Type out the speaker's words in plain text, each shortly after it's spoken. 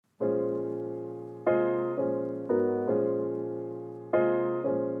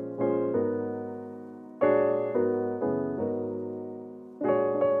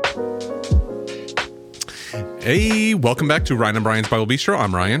Hey, welcome back to Ryan and Brian's Bible Bistro.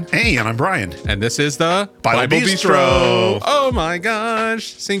 I'm Ryan. Hey, and I'm Brian. And this is the Bible Bistro. Oh my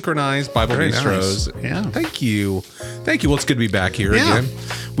gosh. Synchronized Bible Very Bistros. nice. Yeah. Thank you. Thank you. Well, it's good to be back here Yeah. again.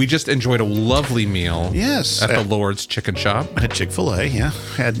 We just enjoyed a lovely meal Yes. at the Lord's Chicken Shop. At Chick-fil-A, yeah.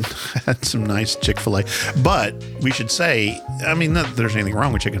 Had some nice Chick-fil-A. But we should say, I mean, not that there's anything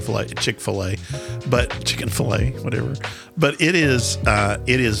wrong with Chick-fil-A, but chicken fillet, whatever. But it is,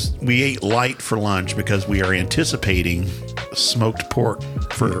 we ate light for lunch because we are anticipating smoked pork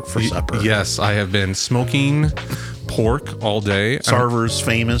for supper. Yes, I have been smoking pork all day. Sarver's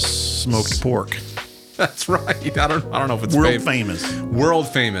famous smoked pork. That's right. I don't know if it's World famous. World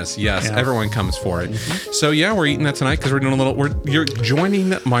famous. Yes, Yeah. everyone comes for it. So yeah, we're eating that tonight because we're doing a little. You're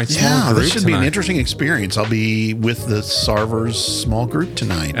joining my small group This should be an tonight. interesting experience. I'll be with the Sarver's small group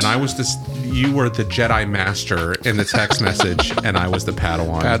tonight. And I was this. You were the Jedi Master in the text message, and I was the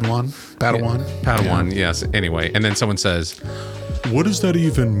Padawan. Padawan. Padawan. Yes. Anyway, and then someone says, "What does that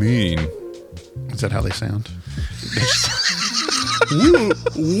even mean?" Is that how they sound?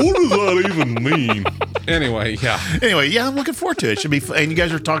 What does that even mean? Anyway, yeah, I'm looking forward to it. Should be fun. And you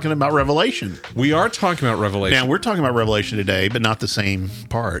guys are talking about Revelation. we are talking about Revelation. Now, we're talking about Revelation today, but not the same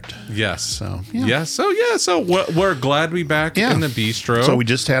part. Yes. So, yeah. Yes. So we're glad to be back Yeah. in the bistro. So we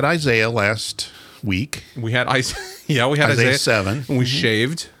just had Isaiah last week. We had Isaiah 7. And we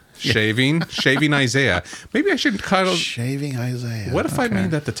shaving Isaiah. Maybe I should title. Shaving Isaiah. What if I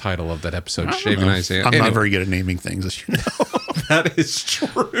made that the title of that episode? I don't Shaving know. Isaiah. I'm Anyway, not very good at naming things, as you know. That is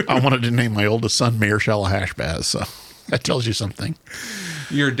true. I wanted to name my oldest son Mayor Shalahashbaz, so that tells you something.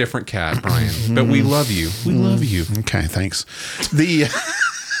 You're a different cat, Brian, but we love you. We love you. Okay, thanks.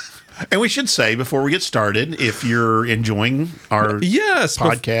 And we should say before we get started, if you're enjoying our Yes,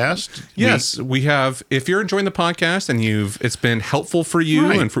 podcast, Yes, we have. If you're enjoying the podcast and it's been helpful for you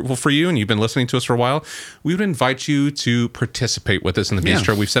Right. and fruitful for you, and you've been listening to us for a while, we would invite you to participate with us in the Yeah.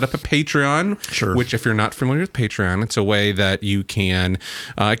 bistro. We've set up a Patreon, Sure. which if you're not familiar with Patreon, it's a way that you can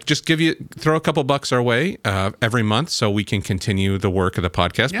just throw a couple bucks our way every month, so we can continue the work of the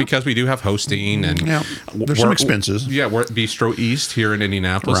podcast because we do have hosting and Yeah. There's some expenses. Yeah, we're at Bistro East here in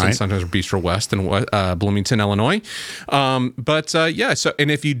Indianapolis, and Right. sometimes we're Bistro West in Bloomington, Illinois. So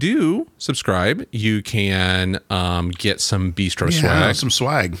and if you do subscribe, you can get some Bistro swag, some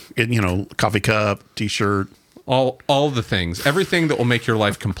swag. Coffee cup, T-shirt. all the things, everything that will make your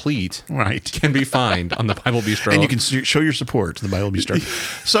life complete, Right. can be found on the Bible Bistro. And you can show your support to the Bible Bistro.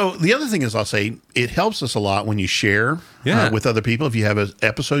 So the other thing is, I'll say, it helps us a lot when you share with other people. If you have an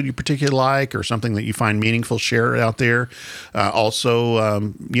episode you particularly like or something that you find meaningful, share it out there.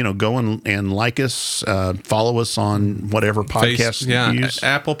 Also, go and like us, follow us on whatever podcast you use.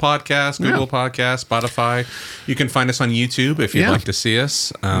 Apple Podcasts, Google Podcasts, Spotify. You can find us on YouTube if you'd like to see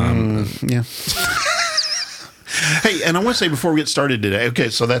us. Yeah. Hey, and I want to say before we get started today, okay,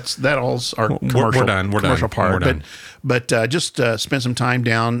 so that all's our commercial, we're done. commercial part. We're done. But just spend some time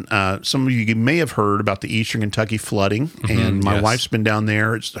down. Some of you may have heard about the Eastern Kentucky flooding, and my wife's been down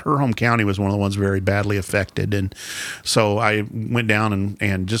there. Her home county was one of the ones very badly affected, and so I went down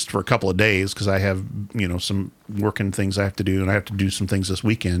and just for a couple of days because I have some working things I have to do, and I have to do some things this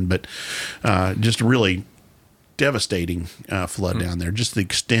weekend. But just really devastating flood down there. Just the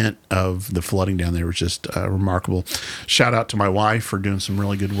extent of the flooding down there was just remarkable. Shout out to my wife for doing some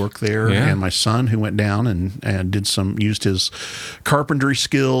really good work there, and my son who went down and used his carpentry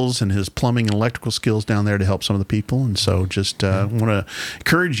skills and his plumbing and electrical skills down there to help some of the people. And so just want to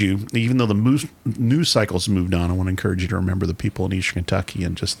encourage you, even though the news cycle's moved on, I want to encourage you to remember the people in Eastern Kentucky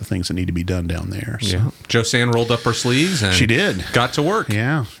and just the things that need to be done down there. So. Yeah. Josanne rolled up her sleeves and she did. Got to work.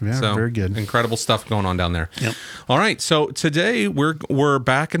 Yeah, So, very good. Incredible stuff going on down there. Yep. All right, so today we're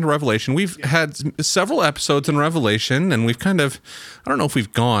back into Revelation. We've had several episodes in Revelation, and we've I don't know if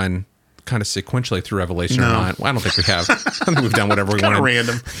we've gone kind of sequentially through Revelation or not. Well, I don't think we have. I think we've done whatever we wanted.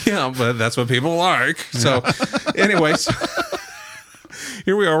 Random. Yeah, but that's what people like. So, anyways.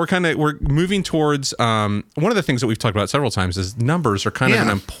 Here we are. We're moving towards one of the things that we've talked about several times is numbers are kind of an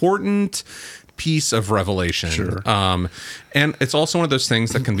important piece of Revelation. Sure. And it's also one of those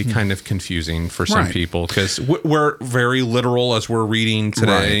things that can be kind of confusing for some people because we're very literal as we're reading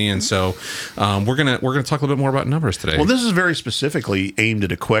today, and so we're gonna talk a little bit more about numbers today. Well, this is very specifically aimed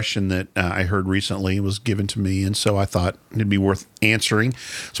at a question that I heard recently. It was given to me, and so I thought it'd be worth answering.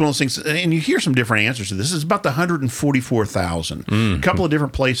 It's one of those things, and you hear some different answers to this. It's about the 144,000. A couple of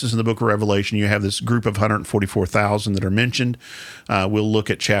different places in the book of Revelation, you have this group of 144,000 that are mentioned. We'll look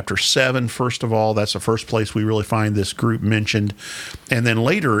at chapter 7 first of of all. That's the first place we really find this group mentioned. And then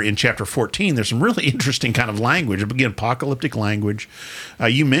later in chapter 14, there's some really interesting kind of language. Again, apocalyptic language.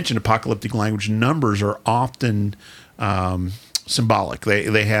 You mentioned apocalyptic language. Numbers are often symbolic.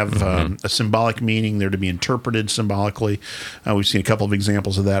 They have a symbolic meaning. They're to be interpreted symbolically. We've seen a couple of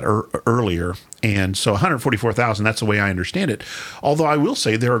examples of that earlier. And so 144,000, that's the way I understand it. Although I will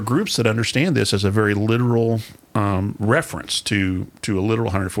say there are groups that understand this as a very literal reference to a literal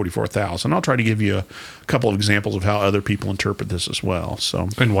 144,000. I'll try to give you a couple of examples of how other people interpret this as well. So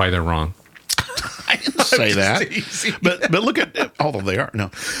and why they're wrong. I didn't say that, but look at, although they are,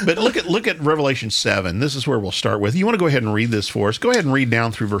 no, but look at Revelation 7. This is where we'll start with. You want to go ahead and read this for us? Go ahead and read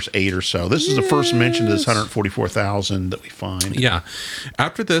down through verse 8 or so. This is the first mention of this 144,000 that we find. Yeah.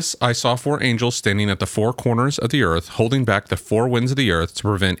 After this, I saw 4 angels standing at the 4 corners of the earth, holding back the 4 winds of the earth to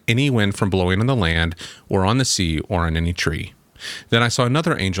prevent any wind from blowing on the land or on the sea or on any tree. Then I saw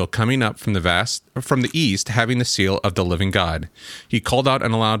another angel coming up from the east, having the seal of the living God. He called out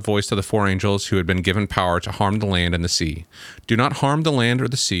in a loud voice to the 4 angels who had been given power to harm the land and the sea. Do not harm the land or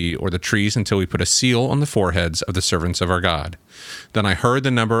the sea or the trees until we put a seal on the foreheads of the servants of our God. Then I heard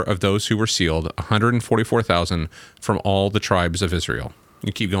the number of those who were sealed, 144,000 from all the tribes of Israel.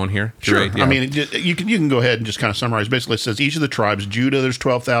 You keep going here? Sure. Yeah. I mean, you can go ahead and just kind of summarize. Basically, it says each of the tribes, Judah, there's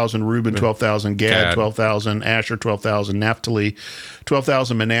 12,000, Reuben, 12,000, Gad, 12,000, Asher, 12,000, Naphtali,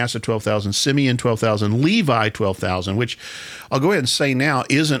 12,000, Manasseh, 12,000, Simeon, 12,000, Levi, 12,000, which I'll go ahead and say now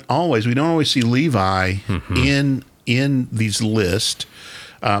isn't always, we don't always see Levi in these lists.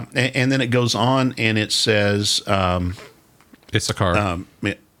 And then it goes on and it says... Issachar.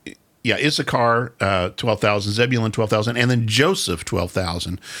 Issachar, 12,000, Zebulun, 12,000, and then Joseph,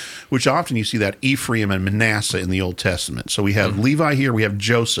 12,000, which often you see that Ephraim and Manasseh in the Old Testament. So we have Levi here, we have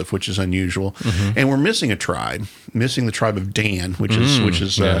Joseph, which is unusual, and we're missing a tribe, missing the tribe of Dan, which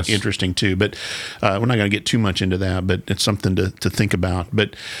is yes. Interesting too. But we're not going to get too much into that, but it's something to think about.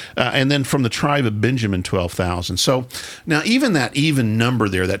 But and then from the tribe of Benjamin, 12,000. So now even that even number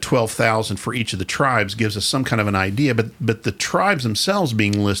there, that 12,000 for each of the tribes, gives us some kind of an idea. But the tribes themselves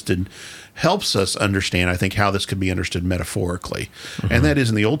being listed helps us understand, I think, how this could be understood metaphorically. And that is,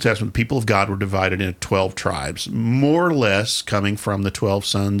 in the Old Testament, the people of God were divided into 12 tribes, more or less coming from the 12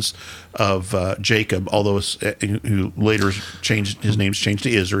 sons of Jacob, although who later changed his name's changed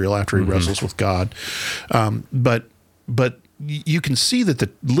to Israel after he wrestles with God. But you can see that the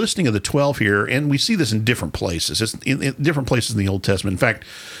listing of the 12 here, and we see this in different places. It's in different places in the Old Testament. In fact,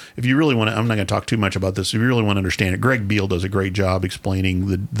 if you really want to, I'm not going to talk too much about this. If you really want to understand it, Greg Beale does a great job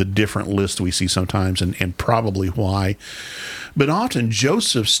explaining the different lists we see sometimes and probably why. But often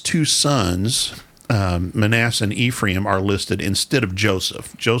Joseph's 2 sons, Manasseh and Ephraim, are listed instead of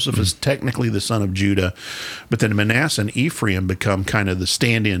Joseph. Joseph is technically the son of Judah, but then Manasseh and Ephraim become kind of the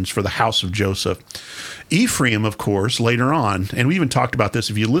stand-ins for the house of Joseph. Ephraim, of course, later on, and we even talked about this,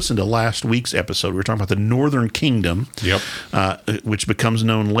 if you listen to last week's episode, we were talking about the northern kingdom, which becomes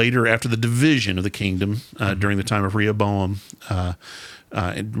known later after the division of the kingdom during the time of Rehoboam.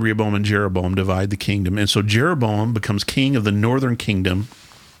 Rehoboam and Jeroboam divide the kingdom. And so Jeroboam becomes king of the northern kingdom,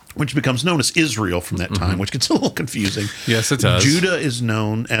 which becomes known as Israel from that time, which gets a little confusing. Yes, it does. Judah is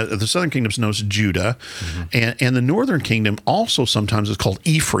known, the southern kingdom is known as Judah, and the northern kingdom also sometimes is called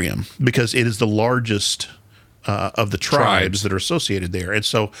Ephraim because it is the largest of the tribes that are associated there. And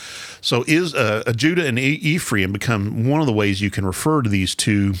so Judah and Ephraim become one of the ways you can refer to these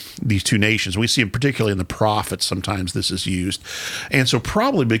two nations. We see them particularly in the prophets. Sometimes this is used. And so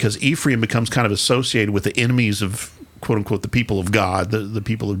probably because Ephraim becomes kind of associated with the enemies of, quote unquote, the people of God, the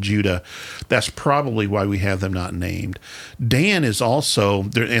people of Judah. That's probably why we have them not named. Dan is also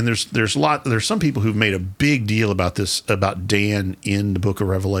there, and there's some people who've made a big deal about about Dan in the book of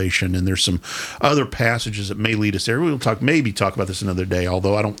Revelation, and there's some other passages that may lead us there. We'll maybe talk about this another day,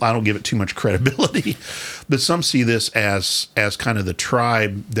 although I don't give it too much credibility. But some see this as kind of the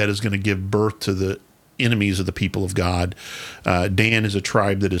tribe that is going to give birth to the enemies of the people of God. Dan is a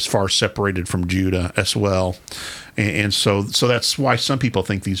tribe that is far separated from Judah as well. And so that's why some people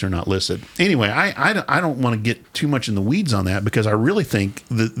think these are not listed. Anyway, I don't want to get too much in the weeds on that because I really think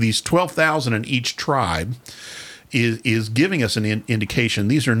that these 12,000 in each tribe is giving us an indication.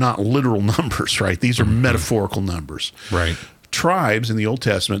 These are not literal numbers, right? These are metaphorical numbers. Right. Tribes in the Old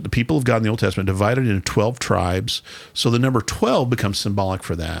Testament, the people of God in the Old Testament divided into 12 tribes. So the number 12 becomes symbolic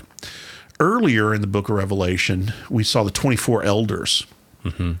for that. Earlier in the book of Revelation, we saw the 24 elders,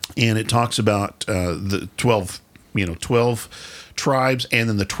 and it talks about the 12 tribes and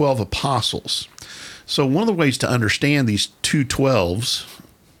then the 12 apostles. So one of the ways to understand these two 12s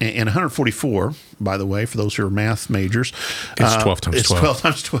And 144, by the way, for those who are math majors, it's 12 times 12. It's 12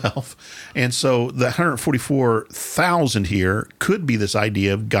 times 12. And so the 144,000 here could be this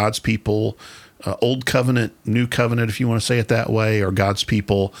idea of God's people, Old Covenant, New Covenant, if you want to say it that way, or God's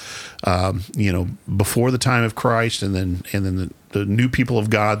people, before the time of Christ, and then the new people of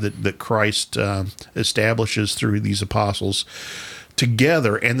God that Christ establishes through these apostles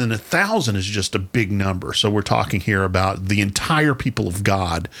together. And then 1,000 is just a big number. So we're talking here about the entire people of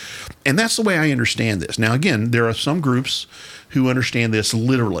God. And that's the way I understand this. Now, again, there are some groups who understand this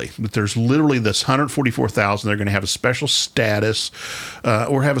literally, that there's literally this 144,000. They're going to have a special status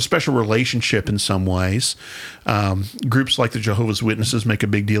or have a special relationship in some ways. Groups like the Jehovah's Witnesses make a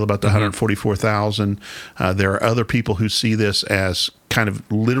big deal about the 144,000. There are other people who see this as kind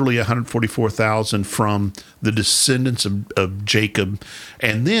of literally 144,000 from the descendants of Jacob.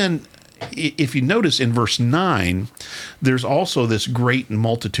 And then if you notice in verse 9, there's also this great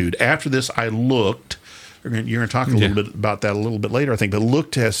multitude. After this, I looked. You're going to talk a little bit about that a little bit later, I think. But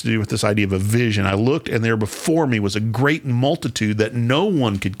looked has to do with this idea of a vision. I looked, and there before me was a great multitude that no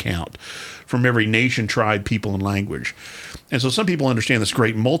one could count, from every nation, tribe, people, and language. And so some people understand this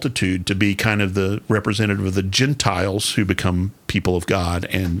great multitude to be kind of the representative of the Gentiles who become people of God,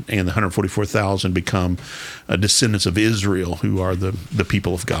 and the 144,000 become descendants of Israel who are the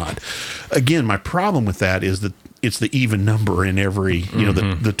people of God. Again, my problem with that is that it's the even number in every,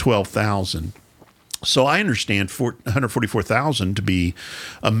 the 12,000. So I understand 144,000 to be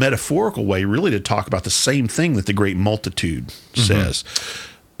a metaphorical way really to talk about the same thing that the great multitude says.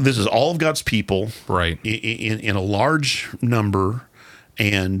 This is all of God's people, right, in a large number,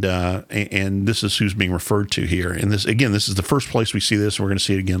 and this is who's being referred to here. And this is the first place we see this. And we're going to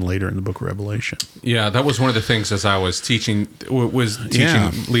see it again later in the book of Revelation. Yeah, that was one of the things as I was teaching,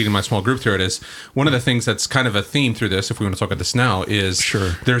 leading my small group through it. Is one of the things that's kind of a theme through this. If we want to talk about this now, is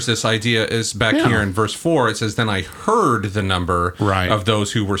there's this idea is back here in verse 4. It says, "Then I heard the number of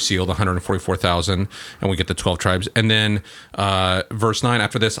those who were sealed, 144,000, and we get the 12 tribes." And then verse 9.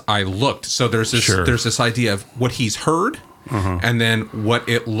 After this, I looked. So there's this idea of what he's heard. And then what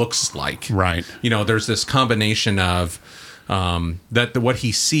it looks like. Right. There's this combination of that what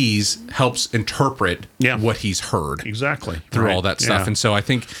he sees helps interpret what he's heard. Exactly. Through all that stuff. And so I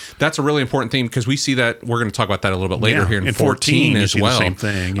think that's a really important theme because we see that, we're going to talk about that a little bit later here in 14 as well. The same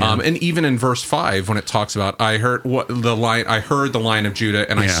thing. And even in verse 5 when it talks about, I heard the Lion of Judah,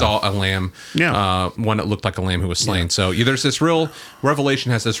 and I saw a lamb, one that looked like a lamb who was slain. So there's this real,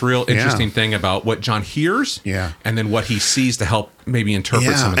 Revelation has this real interesting thing about what John hears and then what he sees to help maybe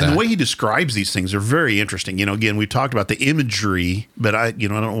interpret some of that. And the way he describes these things are very interesting. Again, we talked about the imagery, but I don't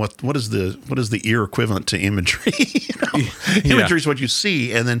know what is the ear equivalent to imagery. Imagery is what you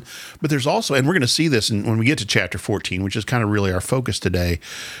see, but there's also, and we're going to see this when we get to chapter 14, which is kind of really our focus today.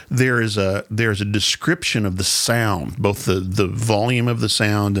 There's a description of the sound, both the volume of the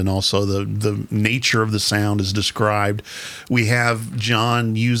sound and also the nature of the sound is described. We have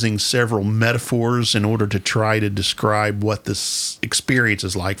John using several metaphors in order to try to describe what this experience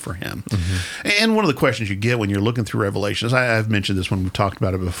is like for him. And one of the questions you get when you're looking through Revelations, I've mentioned this when we've talked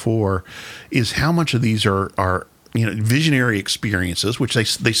about it before, is how much of these are visionary experiences, which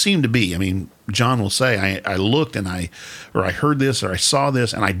they seem to be. I mean, John will say, I looked and I heard this or I saw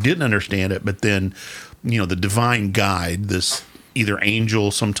this and I didn't understand it, but then, the divine guide, this either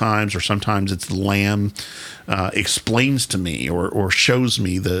angel sometimes or sometimes it's the Lamb, explains to me or shows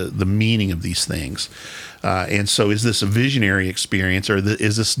me the meaning of these things. And so is this a visionary experience, or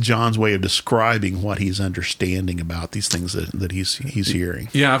is this John's way of describing what he's understanding about these things that he's hearing?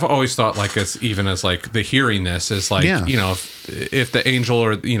 Yeah, I've always thought as the hearing this is if the angel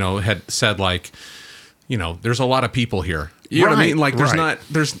or had said there's a lot of people here. You know what I mean?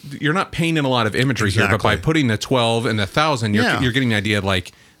 You're not painting a lot of imagery here, but by putting the 12 and the 1,000, you're getting the idea of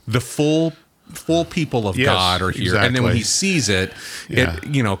the full people of God are here. Exactly. And then when he sees it,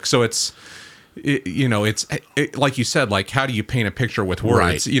 so it's, it's like you said, how do you paint a picture with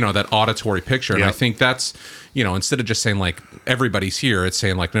words, that auditory picture. And I think that's, instead of just saying everybody's here, it's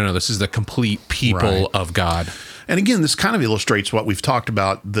saying no, this is the complete people of God. And again, this kind of illustrates what we've talked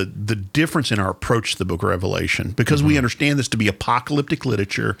about, the difference in our approach to the book of Revelation, because we understand this to be apocalyptic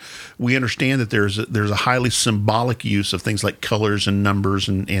literature. We understand that there's a highly symbolic use of things like colors and numbers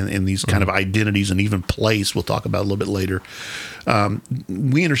and these kind of identities and even place we'll talk about a little bit later.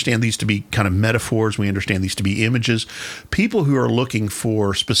 We understand these to be kind of metaphors. We understand these to be images. People who are looking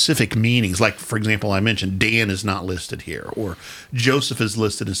for specific meanings, like, for example, I mentioned Dan is not listed here, or Joseph is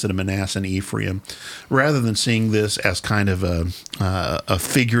listed instead of Manasseh and Ephraim, rather than seeing this as kind of a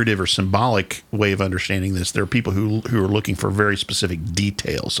figurative or symbolic way of understanding this. There are people who are looking for very specific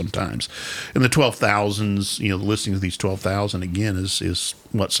details sometimes. In the 12,000s, the listing of these 12,000 again is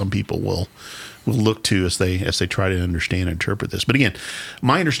what some people will look to as they try to understand and interpret this. But again,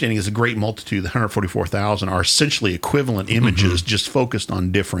 my understanding is a great multitude, the 144,000, are essentially equivalent images, just focused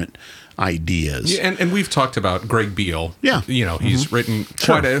on different ideas. Yeah, and we've talked about Greg Beale. Yeah. He's written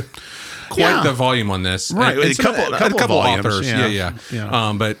quite the volume on this. Right. And a couple authors. volumes.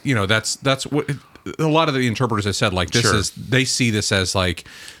 Yeah. But that's what a lot of the interpreters have said. Like, they see this as like,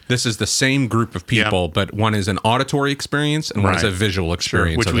 this is the same group of people, but one is an auditory experience and one is a visual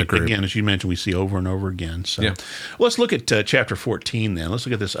experience Which of the group. Again, as you mentioned, we see over and over again. So, well, let's look at chapter 14 then. Let's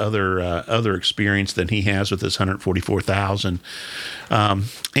look at this other experience that he has with this 144,000.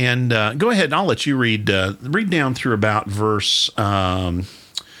 And go ahead, and I'll let you read down through about verse.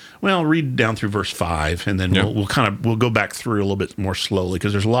 Read down through verse 5, and then we'll go back through a little bit more slowly,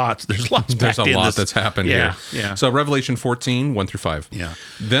 because there's a lot that's happened here. Yeah. So Revelation 14, 1 through 5. Yeah.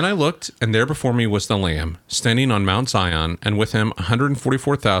 Then I looked, and there before me was the Lamb, standing on Mount Zion, and with him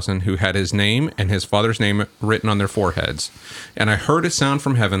 144,000 who had his name and his father's name written on their foreheads. And I heard a sound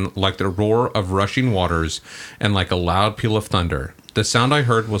from heaven like the roar of rushing waters, and like a loud peal of thunder. The sound I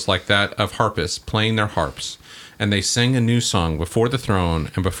heard was like that of harpists playing their harps. And they sang a new song before the throne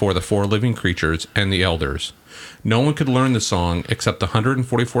and before the 4 living creatures and the elders. No one could learn the song except the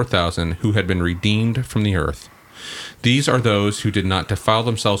 144,000 who had been redeemed from the earth. These are those who did not defile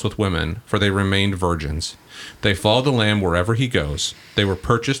themselves with women, for they remained virgins. They follow the Lamb wherever he goes. They were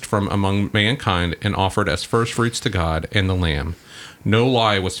purchased from among mankind and offered as firstfruits to God and the Lamb. No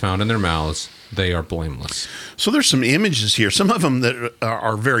lie was found in their mouths. They are blameless. So there's some images here, some of them that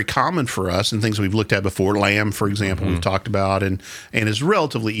are very common for us and things we've looked at before. Lamb, for example, we've talked about, and is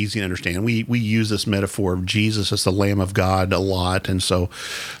relatively easy to understand. We use this metaphor of Jesus as the Lamb of God a lot, and so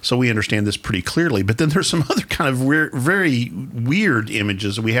we understand this pretty clearly. But then there's some other kind of very weird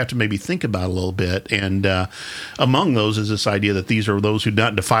images that we have to maybe think about a little bit, and among those is this idea that these are those who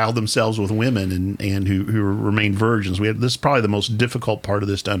not defile themselves with women and who remain virgins. This is probably the most difficult part of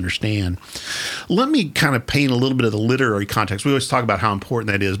this to understand. Let me kind of paint a little bit of the literary context. We always talk about how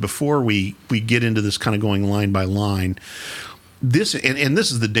important that is before we get into this kind of going line by line. This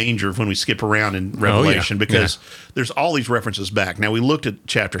is the danger of when we skip around in Revelation, because there's all these references back. Now, we looked at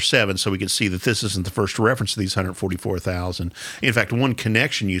chapter 7, so we could see that this isn't the first reference to these 144,000. In fact, one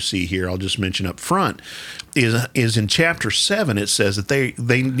connection you see here, I'll just mention up front, is in chapter 7. It says that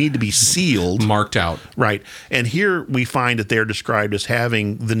they need to be sealed, marked out, right? And here we find that they're described as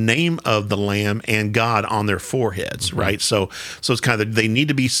having the name of the Lamb and God on their foreheads, right? So it's kind of, they need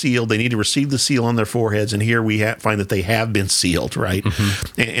to be sealed. They need to receive the seal on their foreheads, and here we find that they have been sealed. Right,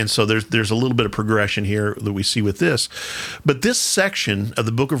 and so there's a little bit of progression here that we see with this, but this section of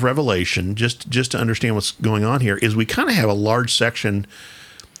the Book of Revelation, just to understand what's going on here, is we kind of have a large section.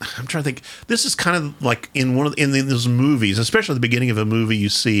 I'm trying to think. This is kind of like in those movies, especially at the beginning of a movie, you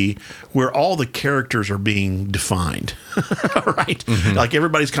see where all the characters are being defined, right? Like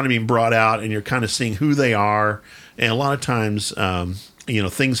everybody's kind of being brought out, and you're kind of seeing who they are, and a lot of times.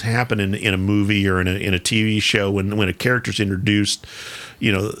 Things happen in a movie or in a TV show when a character's introduced.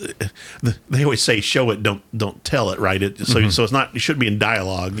 They always say, "Show it, don't tell it." Right? So it's not. It shouldn't be in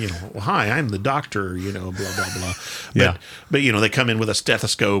dialogue. Well, hi, I'm the doctor. Blah blah blah. But they come in with a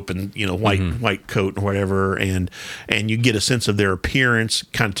stethoscope and white coat and whatever, and you get a sense of their appearance.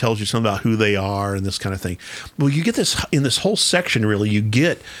 Kind of tells you something about who they are and this kind of thing. Well, you get this in this whole section. Really, you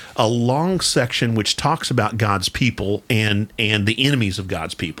get a long section which talks about God's people and the enemies of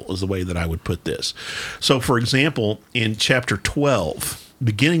God's people is the way that I would put this. So, for example, in chapter 12.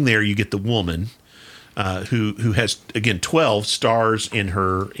 Beginning there, you get the woman who has, again, 12 stars in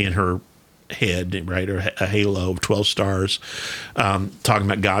her head, right, or a halo of 12 stars, talking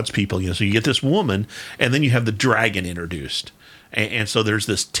about God's people. So you get this woman, and then you have the dragon introduced. And so there's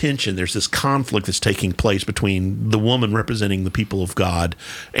this tension, there's this conflict that's taking place between the woman representing the people of God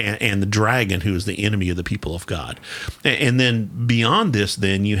and the dragon, who is the enemy of the people of God. And then beyond this,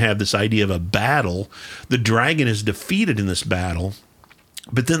 then you have this idea of a battle. The dragon is defeated in this battle.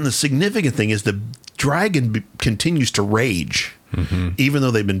 But then the significant thing is the dragon continues to rage, even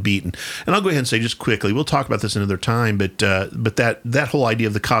though they've been beaten. And I'll go ahead and say just quickly, we'll talk about this another time, but that whole idea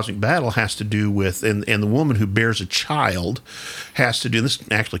of the cosmic battle has to do with, and the woman who bears a child has to do, and this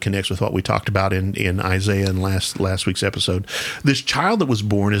actually connects with what we talked about in Isaiah in last week's episode. This child that was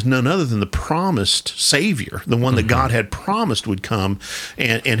born is none other than the promised Savior, the one that God had promised would come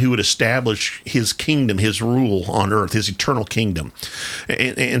and who would establish his kingdom, his rule on earth, his eternal kingdom.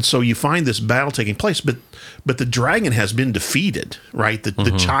 And so you find this battle taking place, but the dragon has been defeated, right?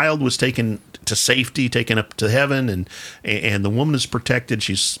 The child was taken to safety, taken up to heaven, and the woman is protected.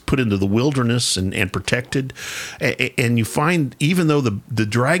 She's put into the wilderness and protected. And you find, even though the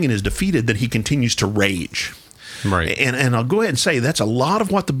dragon is defeated, that he continues to rage. Right. And I'll go ahead and say that's a lot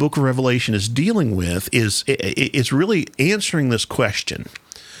of what the book of Revelation is dealing with, is it's really answering this question.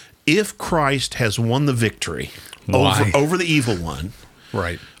 If Christ has won the victory over the evil one,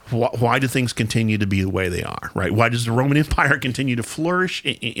 right, why do things continue to be the way they are, right? Why does the Roman Empire continue to flourish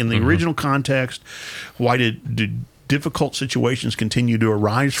in the original context? Why did difficult situations continue to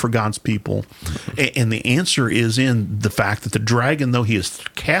arise for God's people? And the answer is in the fact that the dragon, though he is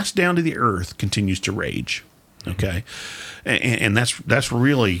cast down to the earth, continues to rage. Okay, and that's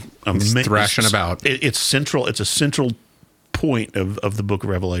really amazing. Thrashing about. It's central. It's a central point of the book of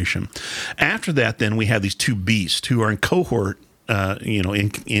Revelation. After that, then we have these two beasts who are in cohort. In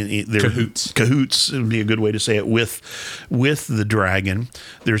cahoots. Cahoots would be a good way to say it, with the dragon.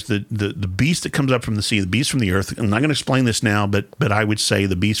 There's the beast that comes up from the sea, the beast from the earth. I'm not going to explain this now, but I would say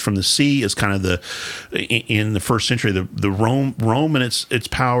the beast from the sea is kind of in the first century, the Rome and its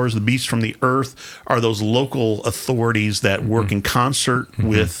powers. The beasts from the earth are those local authorities that work in concert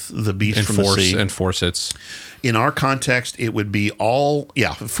with the beast from the sea. Enforce its. In our context, it would be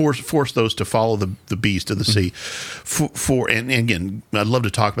force those to follow the beast of the sea. And again, I'd love to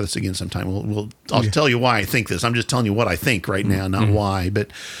talk about this again sometime. I'll tell you why I think this. I'm just telling you what I think right now, not why.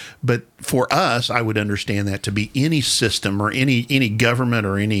 But for us, I would understand that to be any system or any government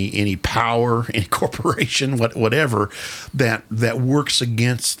or any power, any corporation, whatever that works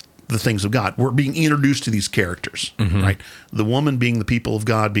against the things of God. We're being introduced to these characters, right? The woman being the people of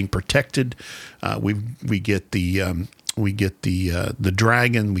God, being protected. We get the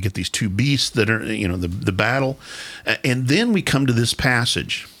dragon. We get these two beasts that are the battle, and then we come to this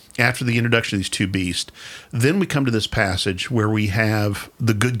passage after the introduction of these two beasts. Then we come to this passage where we have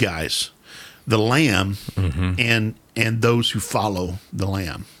the good guys, the Lamb, and those who follow the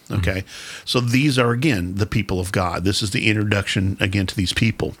Lamb. Okay, so these are, again, the people of God. This is the introduction, again, to these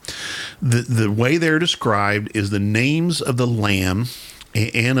people. The way they're described is the names of the Lamb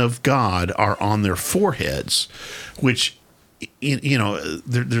and of God are on their foreheads, which,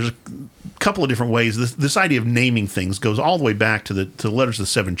 there's a couple of different ways. This idea of naming things goes all the way back to the letters of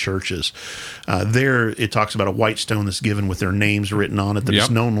the seven churches. There, it talks about a white stone that's given with their names written on it that is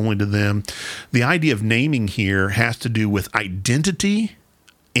known only to them. The idea of naming here has to do with identity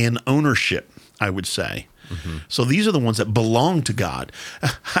and ownership, I would say. So these are the ones that belong to God.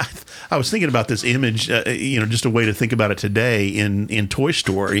 I was thinking about this image, just a way to think about it today in Toy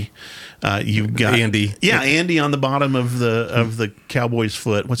Story. You've got Andy. Yeah, Andy on the bottom of the cowboy's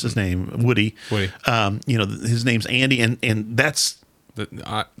foot. What's his name? Woody. His name's Andy, and that's.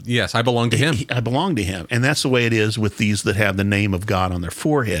 Yes, I belong to him. I belong to him, and that's the way it is with these that have the name of God on their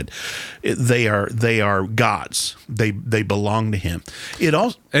forehead. They are God's. They belong to Him. It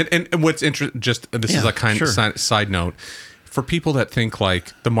also and what's interesting. Just this is a kind of side note. For people that think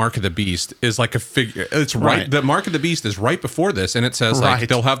like the mark of the beast is like a figure, it's right. The mark of the beast is right before this, and it says like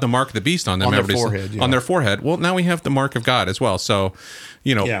they'll have the mark of the beast on them, on their forehead. On their forehead. Well, now we have the mark of God as well. So,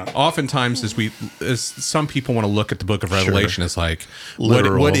 oftentimes as some people want to look at the book of Revelation as like,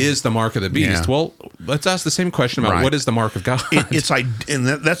 what is the mark of the beast? Yeah. Well, let's ask the same question about what is the mark of God. And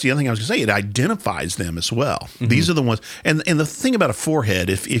that's the other thing I was going to say. It identifies them as well. These are the ones, and the thing about a forehead,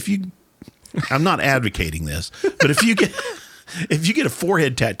 if you, I'm not advocating this, but if you get a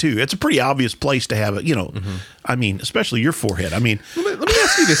forehead tattoo, it's a pretty obvious place to have it. I mean, especially your forehead. I mean, let me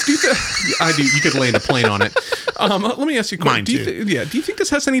ask you this: you could land a plane on it. Let me ask you, mine do you think this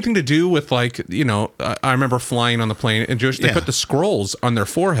has anything to do with like I remember flying on the plane and Jewish, they put the scrolls on their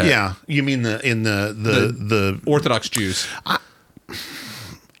forehead. Yeah, you mean the Orthodox Jews.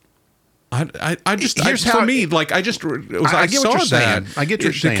 I just I get what you're saying. I get what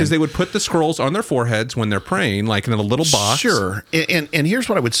you're saying, because they would put the scrolls on their foreheads when they're praying, like in a little box. Sure, and here's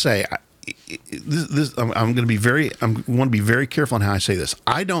what I would say. I'm going to be want to be very careful on how I say this.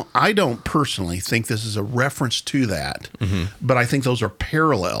 I don't personally think this is a reference to that, but I think those are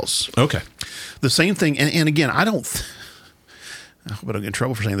parallels. Okay, the same thing, and again, I don't. I hope I don't get in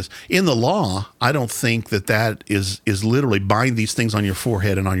trouble for saying this. In the law, I don't think that is literally bind these things on your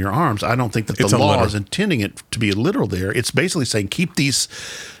forehead and on your arms. I don't think that the law is intending it to be literal there. It's basically saying keep these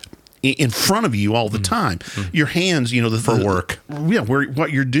in front of you all the time. Your hands, for work.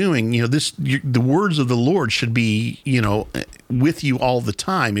 What you're doing, the words of the Lord should be, with you all the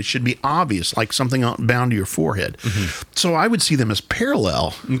time. It should be obvious, like something bound to your forehead. So I would see them as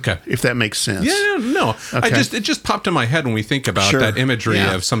parallel. Okay. If that makes sense. Yeah, no. Okay. It just popped in my head when we think about that imagery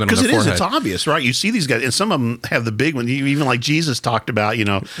of something on the forehead. Because it's obvious, right? You see these guys, and some of them have the big one. Even like Jesus talked about,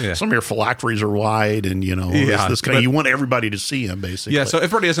 some of your phylacteries are wide, and this kind of, you want everybody to see them, basically. Yeah. So if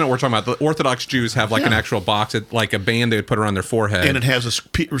everybody doesn't know what we're talking about, the Orthodox Jews have like an actual box, like a band they would put around their forehead, and it has a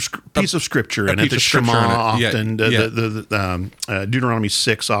piece of scripture in it. The Shema often, the Deuteronomy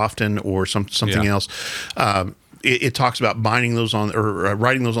 6 often, or something else. It talks about binding those on, or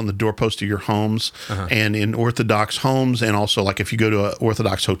writing those on the doorpost of your homes, and in Orthodox homes, and also like if you go to an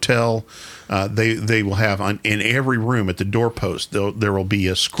Orthodox hotel, they will have in every room at the doorpost there will be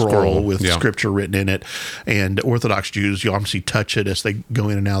a scroll with scripture written in it, and Orthodox Jews, you obviously touch it as they go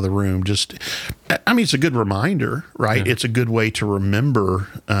in and out of the room. It's a good reminder, right? It's a good way to remember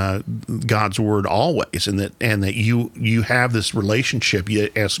God's word always, and that you have this relationship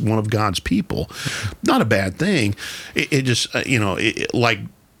as one of God's people. Not a bad thing. It just like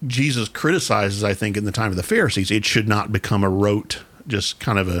Jesus criticizes, I think, in the time of the Pharisees, it should not become a rote, just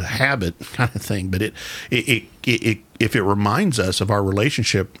kind of a habit kind of thing. But if it reminds us of our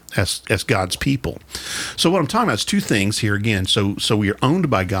relationship as God's people. So what I'm talking about is two things here again. So we are owned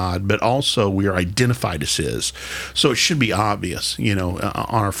by God, but also we are identified as His. So it should be obvious, on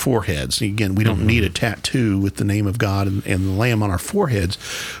our foreheads. Again, we don't need a tattoo with the name of God and the Lamb on our foreheads,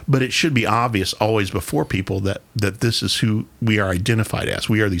 but it should be obvious always before people that this is who we are identified as.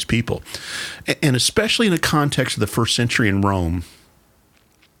 We are these people. And especially in the context of the first century in Rome,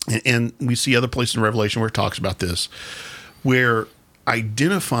 and we see other places in Revelation where it talks about this, where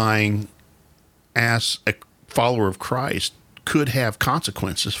identifying as a follower of Christ could have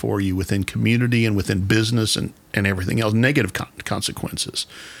consequences for you within community and within business and everything else, negative consequences.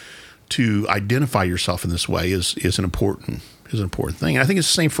 To identify yourself in this way is an important thing. And I think it's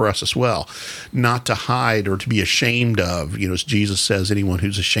the same for us as well. Not to hide or to be ashamed of, as Jesus says, anyone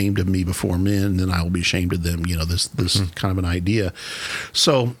who's ashamed of me before men, then I will be ashamed of them, this kind of an idea.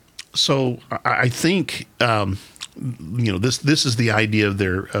 So I think, this is the idea of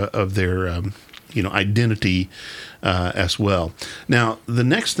their identity as well. Now, the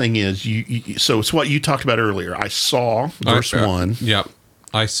next thing is, so it's what you talked about earlier. I saw, verse 1. Yep.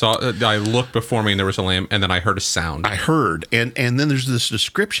 I looked before me and there was a lamb, and then I heard a sound. I heard. And then there's this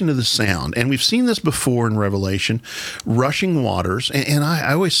description of the sound. And we've seen this before in Revelation, rushing waters. And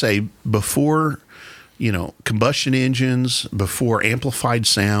I always say before, combustion engines, before amplified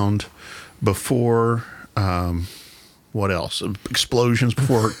sound, before, what else? Explosions,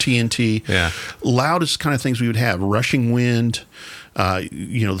 before TNT. Yeah. Loudest kind of things we would have. Rushing wind,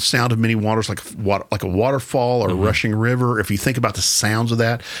 the sound of many waters, like a waterfall or a rushing river. If you think about the sounds of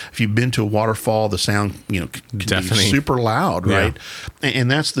that, if you've been to a waterfall, the sound, can definitely be super loud, right? Yeah. And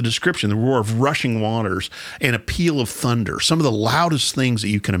that's the description, the roar of rushing waters and a peal of thunder, some of the loudest things that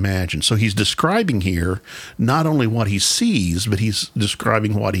you can imagine. So he's describing here not only what he sees, but he's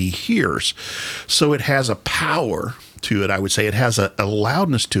describing what he hears. So it has a power to it, I would say. It has a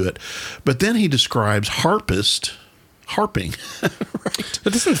loudness to it. But then he describes harping. Right. It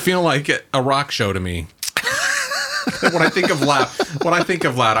doesn't feel like a rock show to me. When I think of loud,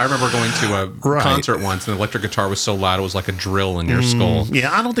 I remember going to a concert once, and the electric guitar was so loud it was like a drill in your skull.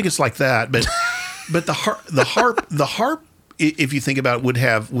 Yeah, I don't think it's like that, but the harp, if you think about it, would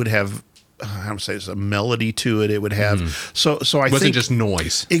have how to say this, a melody to it. It would have so I think wasn't just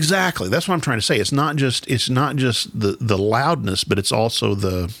noise. Exactly, that's what I'm trying to say. It's not just the loudness, but it's also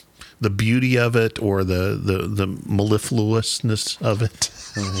the beauty of it, or the mellifluousness of it.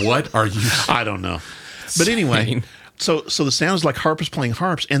 What are you? I don't know. But anyway, so the sounds like harpists playing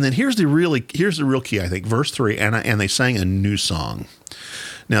harps, and then here's the real key, I think, verse 3, and they sang a new song.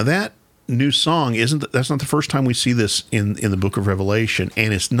 Now that new song that's not the first time we see this in the book of Revelation,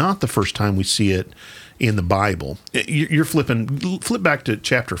 and it's not the first time we see it in the Bible. You're flip back to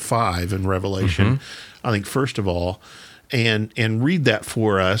chapter 5 in Revelation, I think, first of all. And read that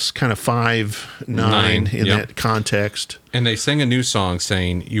for us, kind of 5:9 in that context. And they sang a new song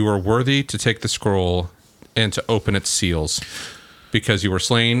saying, "You are worthy to take the scroll and to open its seals, because you were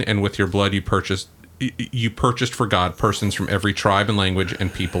slain, and with your blood you purchased for God persons from every tribe and language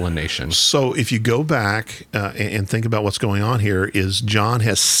and people and nation." So if you go back and think about what's going on here, is John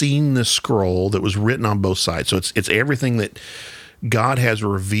has seen this scroll that was written on both sides. So it's everything that God has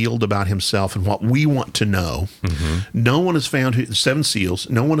revealed about himself and what we want to know. No one has found who, 7 seals,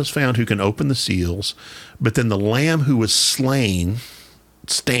 no one has found who can open the seals, but then the Lamb who was slain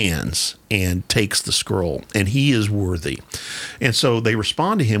stands and takes the scroll, and he is worthy. And so they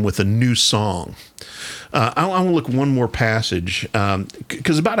respond to him with a new song. I want to look one more passage,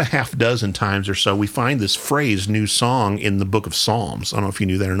 because about a half dozen times or so we find this phrase "new song" in the book of Psalms. I don't know if you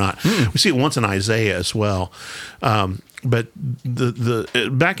knew that or not. We see it once in Isaiah as well. But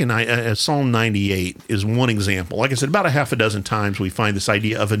back in Psalm 98 is one example. Like I said, about a half a dozen times we find this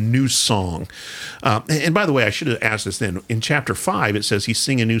idea of a new song. And by the way, I should have asked this then. In chapter 5, it says he's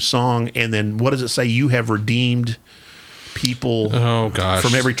singing a new song, and then what does it say? You have redeemed people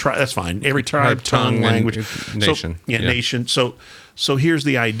from every tribe. That's fine. Every tribe, tongue, language, nation. Nation. So here's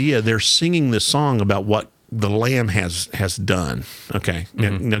the idea. They're singing this song about what the Lamb has done. Okay.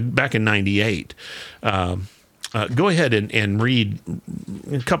 Now, back in 98, go ahead and read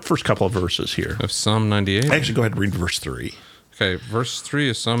first couple of verses here. Of Psalm 98? Actually, go ahead and read verse 3. Okay, verse 3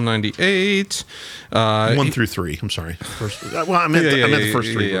 of Psalm 98. 1 through 3, I'm sorry. I meant the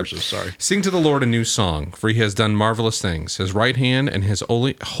first 3 verses, sorry. Sing to the Lord a new song, for he has done marvelous things. His right hand and his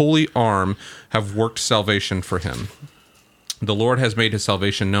holy arm have worked salvation for him. The Lord has made his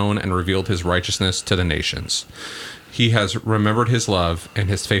salvation known and revealed his righteousness to the nations. He has remembered his love and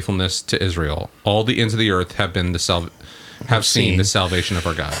his faithfulness to Israel. All the ends of the earth have seen the salvation of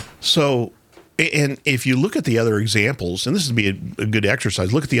our God. So, and if you look at the other examples, and this would be a good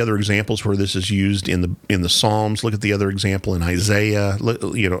exercise, look at the other examples where this is used in the Psalms. Look at the other example in Isaiah.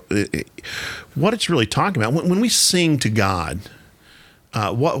 What it's really talking about when we sing to God.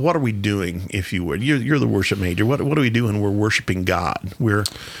 What are we doing, if you would? You're the worship major. What do we do when we're worshiping God? You're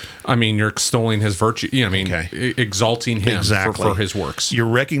extolling his virtue. Exalting him for his works. You're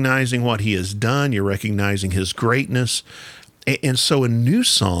recognizing what he has done. You're recognizing his greatness. And so a new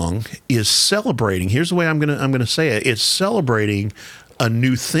song is celebrating. Here's the way I'm gonna say it. It's celebrating a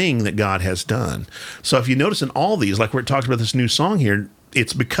new thing that God has done. So if you notice in all these, like we're talking about this new song here,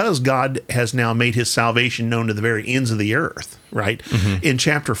 it's because God has now made his salvation known to the very ends of the earth, right? In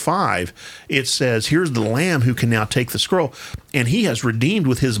chapter 5, it says, here's the Lamb who can now take the scroll, and he has redeemed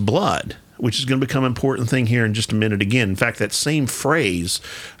with his blood, which is going to become an important thing here in just a minute again. In fact, that same phrase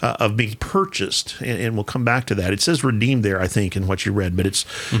of being purchased, and we'll come back to that. It says redeemed there, I think, in what you read, but it's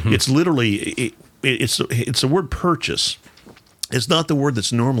literally, it's the word purchase. It's not the word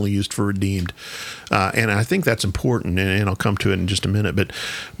that's normally used for redeemed, and I think that's important, and I'll come to it in just a minute.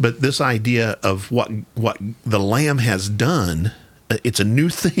 But this idea of what the Lamb has done, it's a new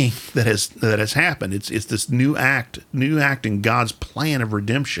thing that has happened. It's this new act in God's plan of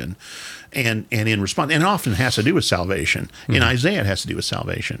redemption, and in response, and it often has to do with salvation. In Isaiah, it has to do with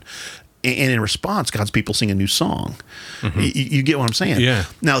salvation. And in response, God's people sing a new song. You get what I'm saying? Yeah.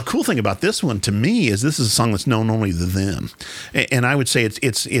 Now, the cool thing about this one to me is this is a song that's known only to them, and I would say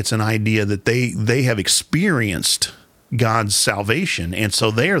it's an idea that they have experienced God's salvation, and so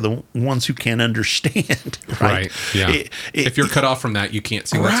they are the ones who can understand. Right? Yeah. If you're cut off from that, you can't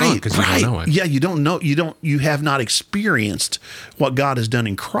sing that song because you don't know it. Yeah, you don't know. You have not experienced what God has done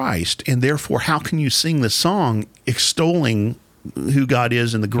in Christ, and therefore, how can you sing the song extolling who God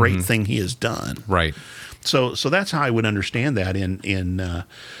is and the great thing he has done? Right. So that's how I would understand that in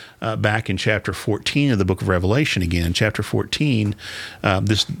back in chapter 14 of the book of Revelation again. In chapter 14,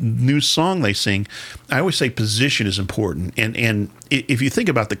 this new song they sing, I always say position is important. And if you think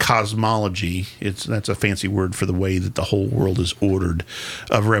about the cosmology, that's a fancy word for the way that the whole world is ordered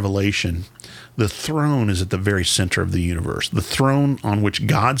of Revelation. The throne is at the very center of the universe. The throne on which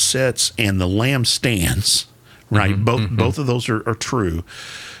God sits and the Lamb stands, right? Both of those are true.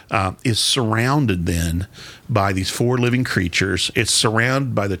 Is surrounded then by these 4 living creatures. It's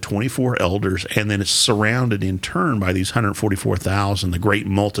surrounded by the 24 elders, and then it's surrounded in turn by these 144,000, the great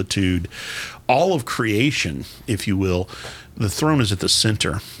multitude, all of creation, if you will. The throne is at the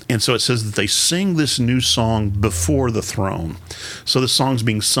center. And so it says that they sing this new song before the throne. So the song's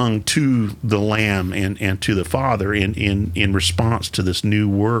being sung to the Lamb and to the Father in response to this new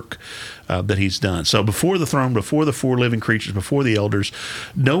work that he's done. So before the throne, before the 4 living creatures, before the elders,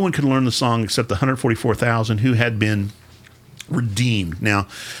 no one could learn the song except the 144,000 who had been redeemed. Now,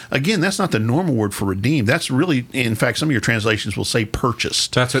 again, that's not the normal word for redeemed. That's really, in fact, some of your translations will say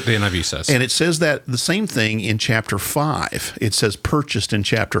purchased. That's what the NIV says. And it says that the same thing in chapter 5. It says purchased in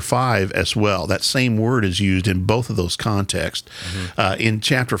chapter 5 as well. That same word is used in both of those contexts. In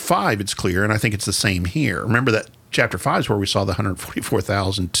chapter 5, it's clear, and I think it's the same here. Remember that chapter 5 is where we saw the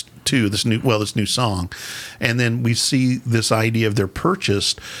 144,000 to this new song, and then we see this idea of they're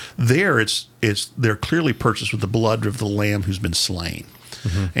purchased. There, they're clearly purchased with the blood of the Lamb who's been slain.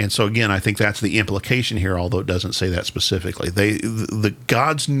 And so again, I think that's the implication here, although it doesn't say that specifically. The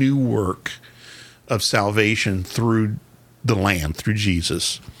God's new work of salvation through the Lamb, through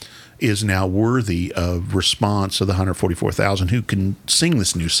Jesus, is now worthy of response of the 144,000 who can sing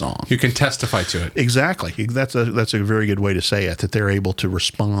this new song. You can testify to it. Exactly. That's a very good way to say it, that they're able to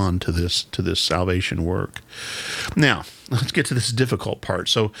respond to this salvation work. Now, let's get to this difficult part.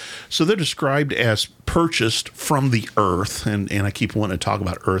 So they're described as purchased from the earth, and I keep wanting to talk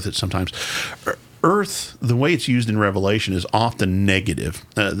about earth at sometimes. Earth, the way it's used in Revelation, is often negative.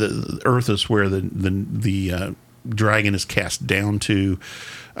 The earth is where the dragon is cast down to.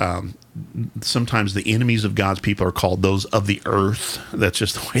 Sometimes the enemies of God's people are called those of the earth. That's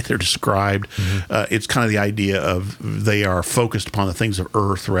just the way they're described. It's kind of the idea of they are focused upon the things of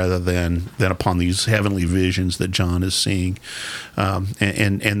earth rather than upon these heavenly visions that John is seeing.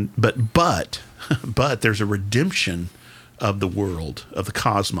 But there's a redemption of the world, of the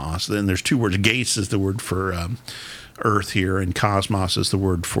cosmos. Then there's two words. Geis is the word for earth here, and cosmos is the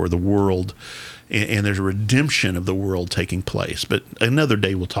word for the world. And there's a redemption of the world taking place. But another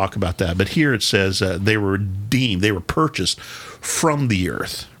day we'll talk about that. But here it says they were redeemed, they were purchased from the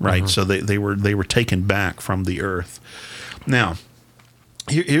earth, right? So they were taken back from the earth. Now,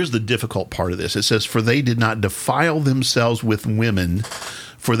 here's the difficult part of this. It says, "For they did not defile themselves with women,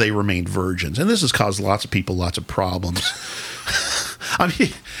 for they remained virgins." And this has caused lots of people lots of problems. I mean,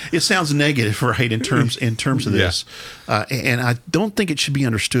 it sounds negative, right, in terms of this, and I don't think it should be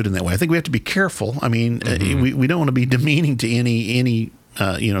understood in that way. I think we have to be careful. I mean, we don't want to be demeaning to any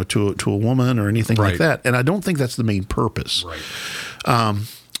to a woman or anything like that, and I don't think that's the main purpose. Right.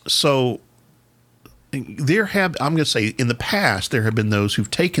 So I'm going to say, in the past, there have been those who've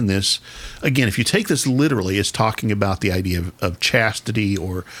taken this, again, if you take this literally, it's talking about the idea of chastity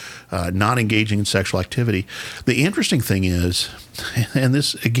or not engaging in sexual activity. The interesting thing is, and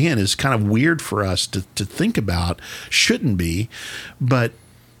this, again, is kind of weird for us to think about, shouldn't be, but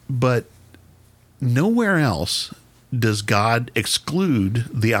nowhere else does God exclude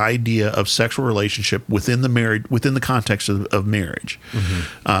the idea of sexual relationship within the context of marriage.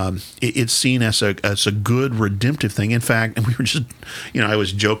 It's seen as a good redemptive thing. In fact, and we were just, I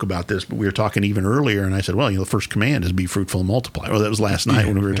always joke about this, but we were talking even earlier, and I said, well, the first command is be fruitful and multiply. Well, that was last night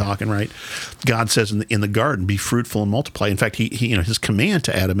when we were talking, right? God says in the garden, be fruitful and multiply. In fact, he his command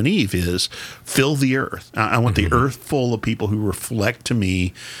to Adam and Eve is fill the earth. I want the earth full of people who reflect to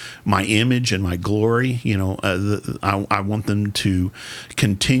me my image and my glory. I want them to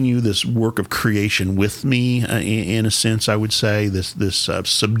continue this work of creation with me, in a sense, I would say, this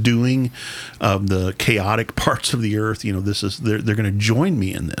subduing of the chaotic parts of the earth. They're going to join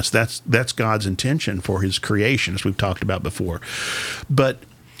me in this. That's God's intention for his creation, as we've talked about before. But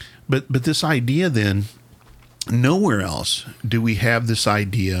this idea then, nowhere else do we have this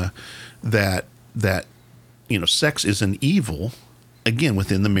idea that sex is an evil. Again,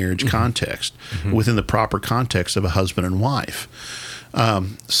 within the marriage context, within the proper context of a husband and wife.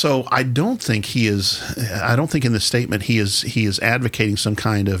 So I don't think I don't think in this statement he is advocating some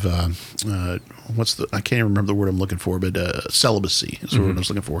kind of I can't remember the word I'm looking for, but celibacy is the word I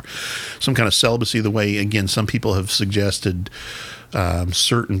was looking for. Some kind of celibacy, the way, again, some people have suggested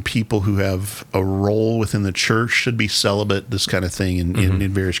certain people who have a role within the church should be celibate, this kind of thing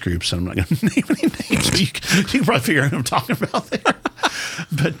in various groups. And I'm not going to name any names, but you can probably figure out what I'm talking about there.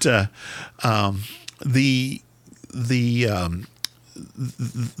 But the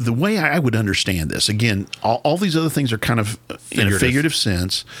way I would understand this, again, all these other things are kind of in a figurative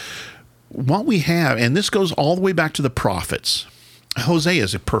sense. What we have, and this goes all the way back to the prophets. Hosea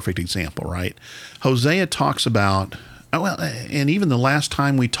is a perfect example, right? Hosea talks about, and even the last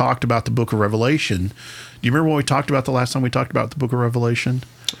time we talked about the book of Revelation, do you remember what we talked about the last time we talked about the book of Revelation?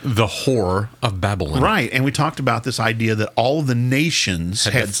 The whore of Babylon. Right, and we talked about this idea that all of the nations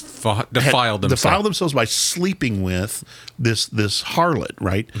had defiled themselves by sleeping with this harlot,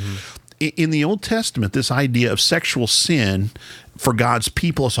 right? In the Old Testament, this idea of sexual sin for God's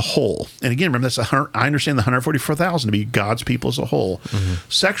people as a whole, and again, remember, I understand the 144,000 to be God's people as a whole.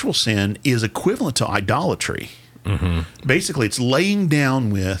 Sexual sin is equivalent to idolatry. Basically, it's laying down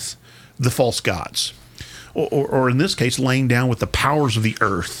with the false gods. Or in this case, laying down with the powers of the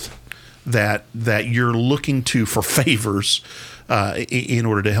earth that you're looking to for favors in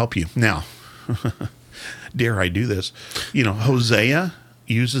order to help you. Now, dare I do this? Hosea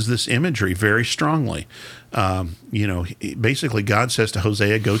uses this imagery very strongly. Basically, God says to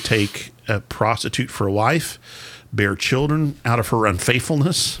Hosea, go take a prostitute for a wife, bear children out of her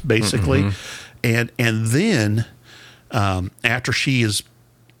unfaithfulness, basically. And then after she is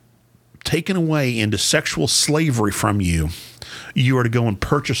taken away into sexual slavery from you, you are to go and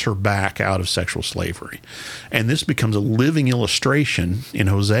purchase her back out of sexual slavery. And this becomes a living illustration in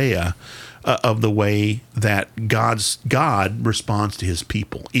Hosea of the way that God responds to his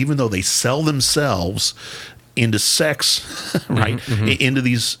people. Even though they sell themselves into sex, right? Into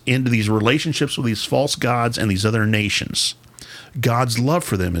these relationships with these false gods and these other nations. God's love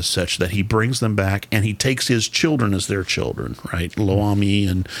for them is such that he brings them back and he takes his children as their children, right? Lo Ami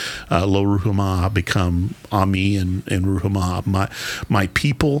and Lo Ruhamah become Ami and Ruhamah, my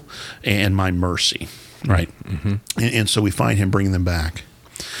people and my mercy, right? And so we find him bringing them back.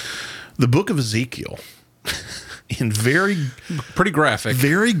 The book of Ezekiel, in pretty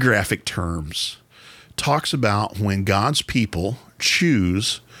graphic terms, talks about when God's people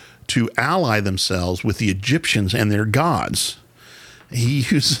choose to ally themselves with the Egyptians and their gods. He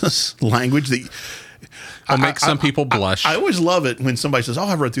uses language that will make some people blush. I always love it when somebody says, "Oh,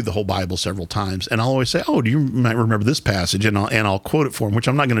 I've read through the whole Bible several times," and I'll always say, "Oh, do you might remember this passage?" And I'll quote it for them, which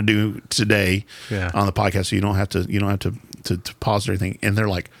I'm not going to do today on the podcast. So you don't have to pause or anything. And they're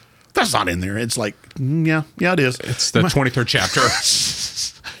like, "That's not in there." It's like, yeah, it is. It's the 23rd chapter.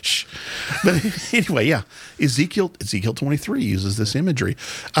 But anyway, yeah, Ezekiel 23 uses this imagery.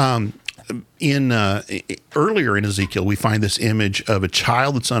 Earlier in Ezekiel, we find this image of a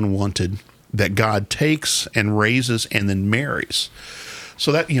child that's unwanted that God takes and raises and then marries.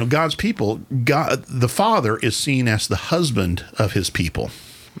 So that, God's people, God, the Father is seen as the husband of his people,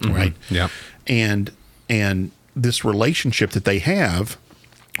 right? Yeah. And this relationship that they have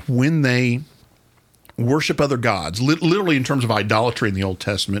when they worship other gods, literally in terms of idolatry in the Old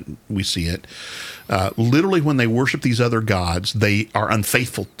Testament, we see it. Literally, when they worship these other gods, they are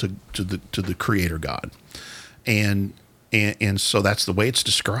unfaithful to the Creator God, and so that's the way it's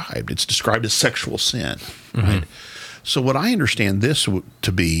described. It's described as sexual sin, right? So what I understand this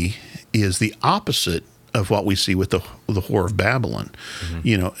to be is the opposite of what we see with the whore of Babylon.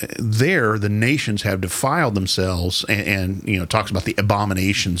 There the nations have defiled themselves, and talks about the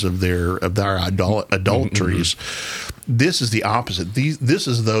abominations of their adulteries. This is the opposite. This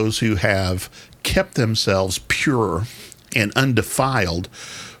is those who have kept themselves pure and undefiled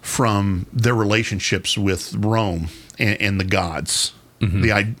from their relationships with Rome and the gods.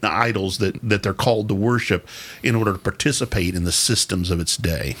 The idols that they're called to worship in order to participate in the systems of its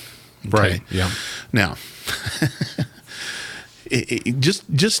day. Okay? Right. Yeah. Now,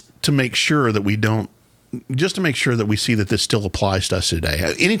 just to make sure that we don't, just to make sure that we see that this still applies to us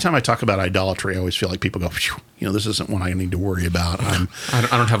today. Anytime I talk about idolatry, I always feel like people go, this isn't one I need to worry about. I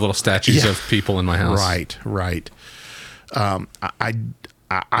don't have little statues of people in my house. Right.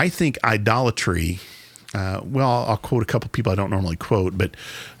 I think idolatry. I'll quote a couple people I don't normally quote, but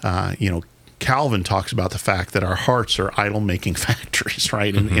Calvin talks about the fact that our hearts are idol-making factories,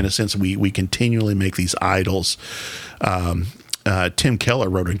 right? In a sense, we continually make these idols. Tim Keller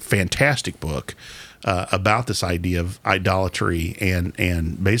wrote a fantastic book about this idea of idolatry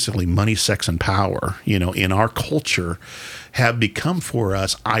and basically money, sex, and power, in our culture have become for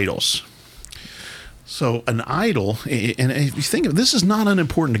us idols. So an idol, and if you think of this, is not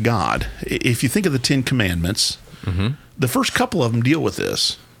unimportant to God. If you think of the Ten Commandments, the first couple of them deal with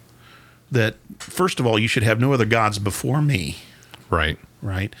this. That, first of all, you should have no other gods before me. Right.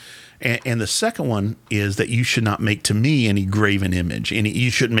 And the second one is that you should not make to me any graven image. You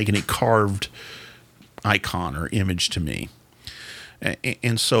shouldn't make any carved icon or image to me.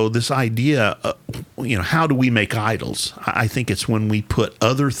 And so this idea, how do we make idols? I think it's when we put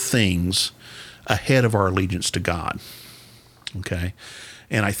other things ahead of our allegiance to God. Okay?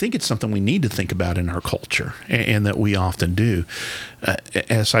 And I think it's something we need to think about in our culture, and that we often do.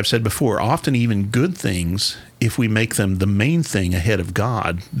 As I've said before, often even good things, if we make them the main thing ahead of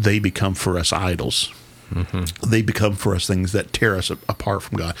God, they become for us idols. They become for us things that tear us apart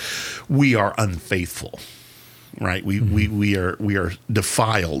from God. We are unfaithful, right? We are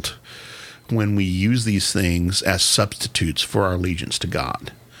defiled when we use these things as substitutes for our allegiance to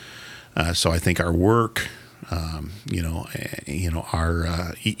God. So I think our work,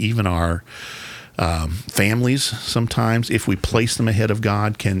 even our families, sometimes, if we place them ahead of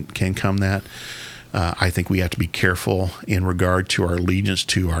God, can come that. I think we have to be careful in regard to our allegiance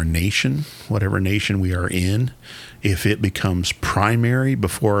to our nation, whatever nation we are in. If it becomes primary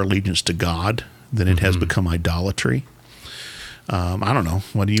before our allegiance to God, then it has become idolatry. I don't know.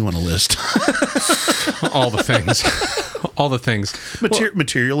 What do you want to list? All the things. All the things.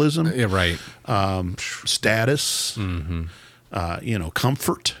 Materialism. Yeah, right. Status.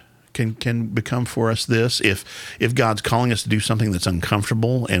 Comfort can become for us this. If God's calling us to do something that's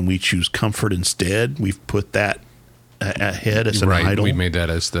uncomfortable and we choose comfort instead, we've put that ahead as an idol. We made that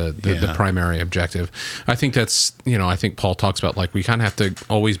as the primary objective. I think that's, I think Paul talks about, like, we kind of have to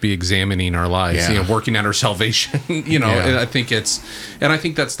always be examining our lives, working at our salvation, and I think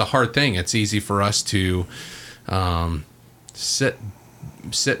that's the hard thing. It's easy for us to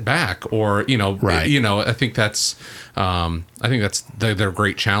sit back, or I think that's their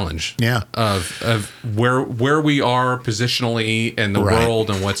great challenge of where we are positionally in the world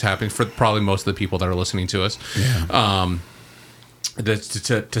and what's happening for probably most of the people that are listening to us.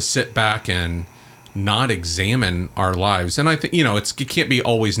 To sit back and not examine our lives. And I think it can't be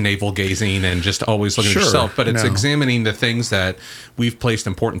always navel gazing and just always looking at yourself, but it's examining the things that we've placed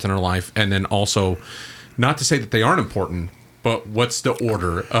importance in our life, and then also, not to say that they aren't important, but what's the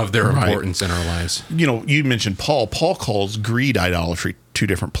order of their importance in our lives? You mentioned Paul. Paul calls greed idolatry two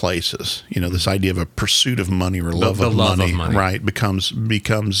different places. This idea of a pursuit of money or love of money, right, becomes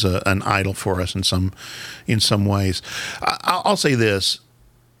an idol for us in some ways. I'll say this.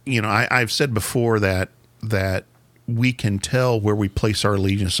 I've said before that we can tell where we place our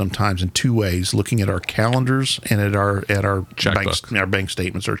allegiance sometimes in two ways: looking at our calendars and at our bank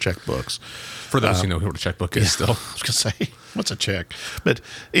statements or checkbooks. For those who know what a checkbook is, still, I was gonna say, what's a check? But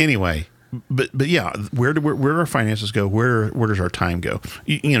anyway, but yeah, where do our finances go? Where does our time go?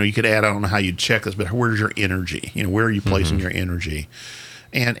 You could add, I don't know how you'd check this, but where's your energy? Where are you placing your energy?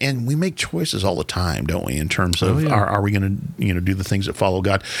 And we make choices all the time, don't we? In terms of are we going to do the things that follow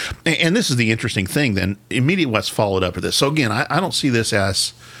God? And this is the interesting thing. Then immediately what's followed up with this. So again, I don't see this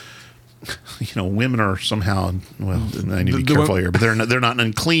as women are somehow, well, I need to be careful here, but they're not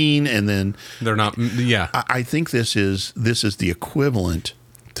unclean, and then they're not. Yeah, I think this is the equivalent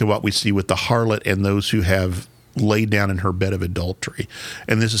to what we see with the harlot and those who have laid down in her bed of adultery.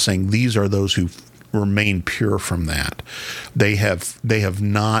 And this is saying these are those who remain pure from that. They have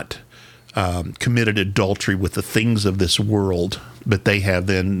not committed adultery with the things of this world, but they have,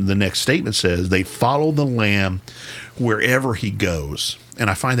 then the next statement says, they follow the Lamb wherever he goes. And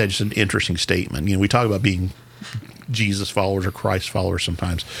I find that just an interesting statement. We talk about being Jesus followers or Christ followers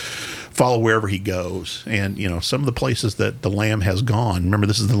sometimes. Follow wherever he goes. And, some of the places that the Lamb has gone, remember,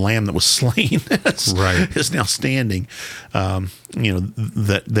 this is the Lamb that was slain, is now standing,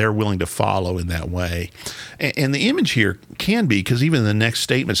 that they're willing to follow in that way. And the image here can be, because even the next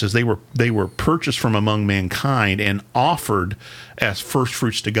statement says they were purchased from among mankind and offered as first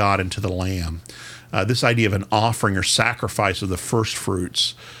fruits to God and to the Lamb. This idea of an offering or sacrifice of the first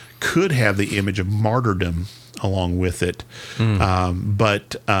fruits could have the image of martyrdom along with it.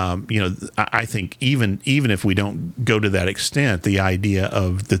 But I think even if we don't go to that extent, the idea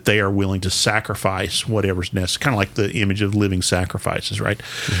of that they are willing to sacrifice whatever's necessary, kind of like the image of living sacrifices, right?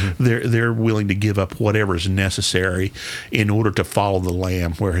 They're willing to give up whatever is necessary in order to follow the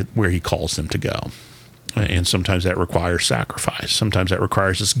Lamb where he calls them to go. And sometimes that requires sacrifice. Sometimes that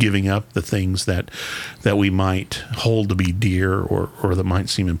requires us giving up the things that we might hold to be dear or that might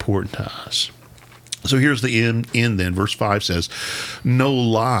seem important to us. So here's the end then. Verse 5 says, no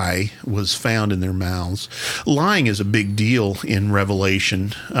lie was found in their mouths. Lying is a big deal in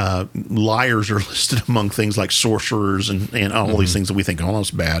Revelation. Liars are listed among things like sorcerers and all these things that we think, oh,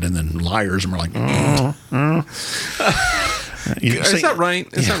 that's bad. And then liars, and we're like, is that right?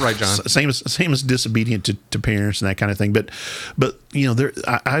 Is that right, John? Same as disobedient to parents and that kind of thing. But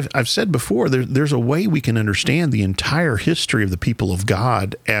I've said before, there's a way we can understand the entire history of the people of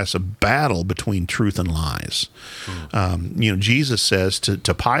God as a battle between truth and lies. Jesus says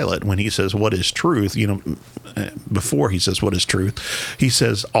to Pilate, when he says, "What is truth?" Before he says, "What is truth?" he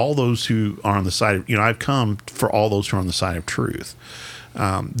says, "All those who are on the side of I've come for all those who are on the side of truth."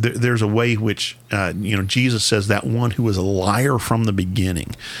 There's a way which, Jesus says that one who was a liar from the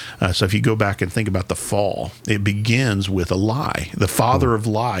beginning. So if you go back and think about the fall, it begins with a lie. The father of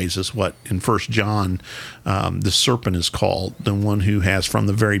lies is what in 1 John, the serpent is called, the one who has from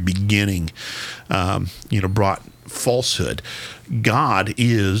the very beginning, brought falsehood. God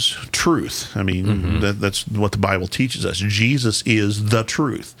is truth. I mean, that's what the Bible teaches us. Jesus is the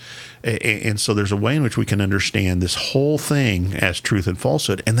truth. And so there's a way in which we can understand this whole thing as truth and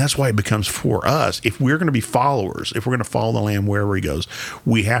falsehood. And that's why it becomes for us, if we're going to be followers, if we're going to follow the Lamb wherever he goes,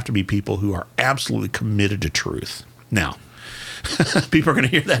 we have to be people who are absolutely committed to truth. Now, people are going to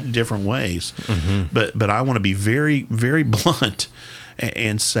hear that in different ways. But I want to be very, very blunt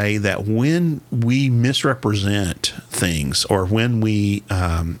and say that when we misrepresent things, or when we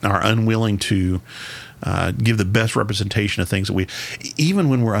are unwilling to give the best representation of things that even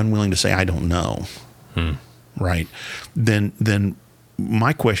when we're unwilling to say, I don't know, right? Then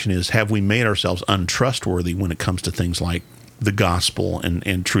my question is, have we made ourselves untrustworthy when it comes to things like the gospel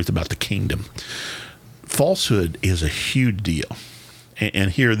and truth about the kingdom? Falsehood is a huge deal.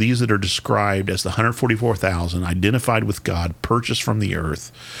 And here, these that are described as the 144,000 identified with God, purchased from the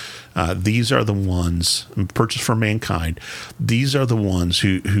earth, these are the ones, purchased from mankind, these are the ones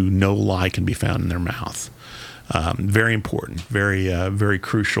who no lie can be found in their mouth. Very important, very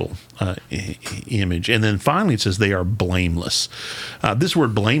crucial image. And then finally it says they are blameless. This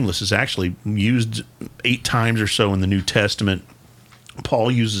word blameless is actually used 8 times or so in the New Testament.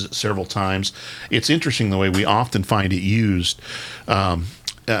 Paul uses it several times. It's interesting the way we often find it used. I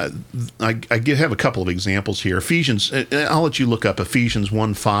have a couple of examples here. Ephesians, I'll let you look up Ephesians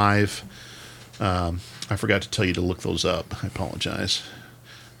 1:5. I forgot to tell you to look those up. I apologize.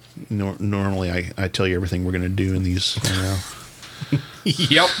 Normally, I tell you everything we're going to do in these.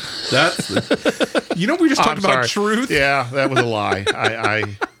 Yep, that's. We just talked about truth. Yeah, that was a lie.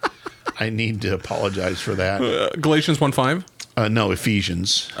 I need to apologize for that. Galatians 1:5. No,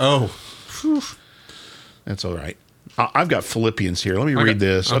 Ephesians. Oh, that's all right. I've got Philippians here. Let me read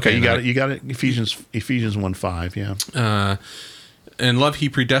this. Okay, you got it. You got it. Ephesians 1:5. Yeah. In love, He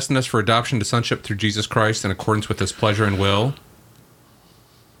predestined us for adoption to sonship through Jesus Christ in accordance with His pleasure and will.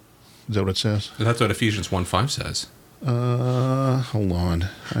 Is that what it says? That's what Ephesians 1:5 says. Hold on.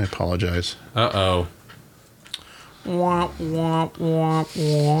 I apologize. Uh-oh.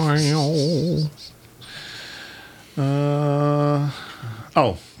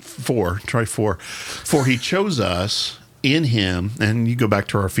 Try 4. For He chose us in Him, and you go back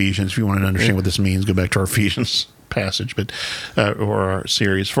to our Ephesians if you want to understand what this means. Go back to our Ephesians passage, or our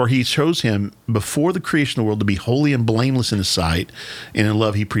series. For He chose Him before the creation of the world to be holy and blameless in His sight, and in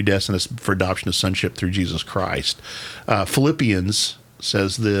love He predestined us for adoption to sonship through Jesus Christ. Philippians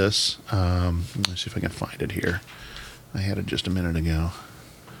says this. Let's see if I can find it here. I had it just a minute ago.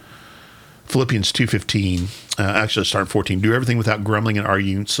 Philippians 2:15, actually start 14. Do everything without grumbling and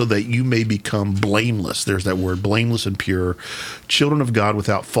arguing so that you may become blameless. There's that word, blameless and pure. Children of God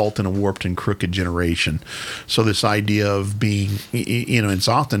without fault in a warped and crooked generation. So this idea of being, it's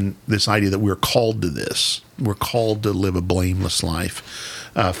often this idea that we're called to this. We're called to live a blameless life.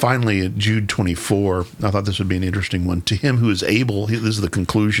 Finally, at Jude 24, I thought this would be an interesting one. To Him who is able, this is the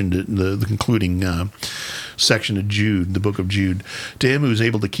conclusion, the concluding section of Jude, the book of Jude. To Him who is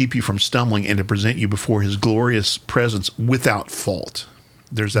able to keep you from stumbling and to present you before His glorious presence without fault.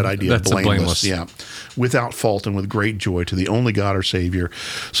 There's that idea of blameless. Yeah. Without fault and with great joy to the only God our Savior.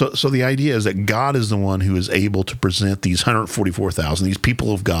 So the idea is that God is the one who is able to present these 144,000, these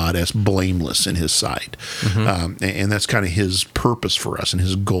people of God, as blameless in His sight. Mm-hmm. And that's kind of His purpose for us and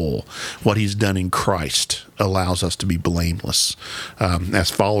His goal. What He's done in Christ allows us to be blameless.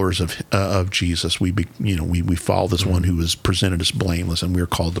 As followers of Jesus, we follow this one who has presented us blameless, and we're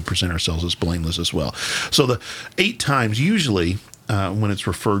called to present ourselves as blameless as well. So the 8 times usually when it's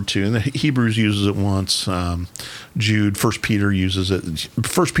referred to, and the Hebrews uses it once, Jude, 1 Peter uses it.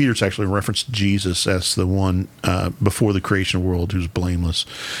 1 Peter's actually a reference to Jesus as the one before the creation of the world who's blameless,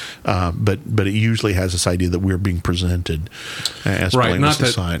 but it usually has this idea that we're being presented as blameless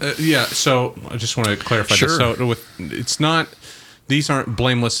inside. So I just want to clarify this. So it's not; these aren't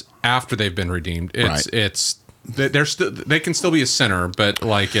blameless after they've been redeemed. It's they can still be a sinner, but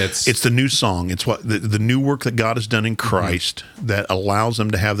it's the new song. It's what the new work that God has done in Christ that allows them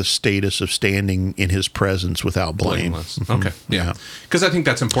to have the status of standing in His presence without blame. Mm-hmm. Okay, yeah, because I think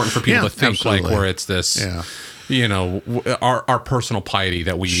that's important for people to think where it's this. Yeah. Our personal piety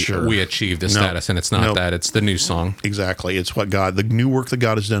that we achieve this status, and it's not that, it's the new song. Exactly. It's the new work that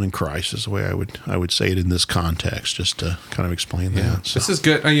God has done in Christ is the way I would say it in this context, just to kind of explain that. So. This is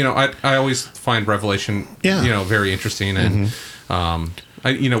good. I always find Revelation, very interesting, and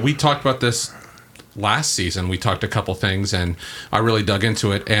we talked about this last season. We talked a couple things, and I really dug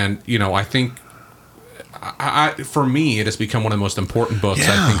into it, and I think. For me, it has become one of the most important books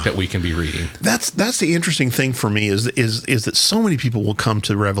I think that we can be reading. That's the interesting thing for me is that so many people will come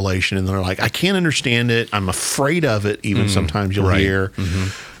to Revelation and they're like, I can't understand it. I'm afraid of it. Even sometimes you'll hear.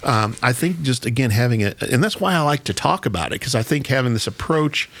 Mm-hmm. I think just again having it, and that's why I like to talk about it, because I think having this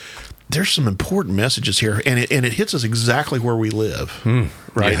approach. There's some important messages here, and it hits us exactly where we live.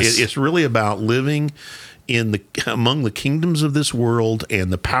 Right? Yes. It's really about living among the kingdoms of this world and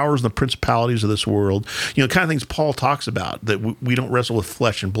the powers and the principalities of this world, kind of things Paul talks about, that we don't wrestle with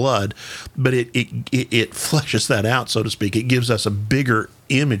flesh and blood, but it fleshes that out, so to speak. It gives us a bigger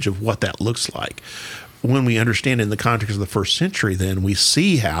image of what that looks like. When we understand it in the context of the first century, then we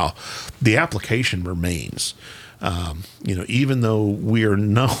see how the application remains. even though we are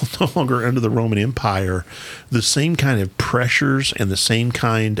no longer under the Roman Empire, the same kind of pressures and the same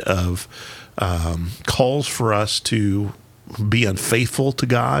kind of calls for us to be unfaithful to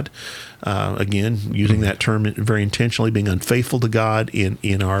God. Again, using that term very intentionally, being unfaithful to God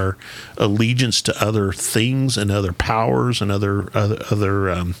in our allegiance to other things and other powers and other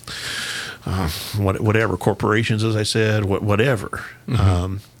whatever corporations, as I said, whatever.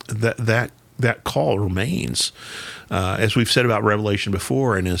 That call remains. As we've said about Revelation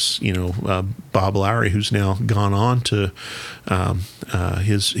before, and as Bob Lowry, who's now gone on to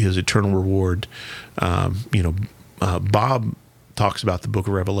his eternal reward, Bob talks about the book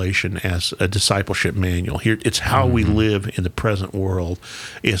of Revelation as a discipleship manual. Here, it's how we live in the present world.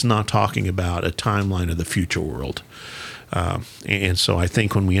 It's not talking about a timeline of the future world. And so I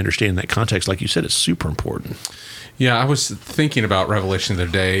think when we understand that context, like you said, it's super important. Yeah, I was thinking about Revelation the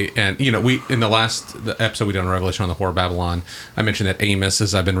other day, and we in the episode we did on Revelation on the Whore of Babylon, I mentioned that Amos,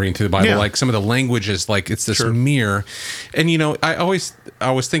 as I've been reading through the Bible, like some of the language is like it's this mirror, and I was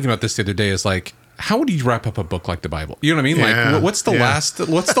thinking about this the other day, is like, how would you wrap up a book like the Bible? You know what I mean? Yeah, like, what's the last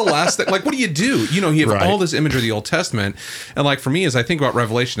thing? Like, what do you do? You have all this imagery of the Old Testament. And like, for me, as I think about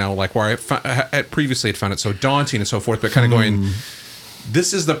Revelation now, like where I previously had found it so daunting and so forth, but kind of going,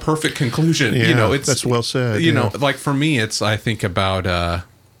 this is the perfect conclusion. Yeah, that's well said. Like for me, I think about,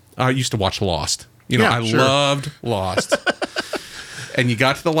 I used to watch Lost. Loved Lost. And you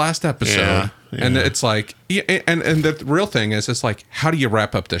got to the last episode, and it's like, and the real thing is, it's like, how do you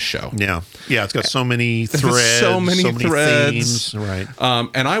wrap up this show? Yeah, it's got so many threads, so many threads, themes, right?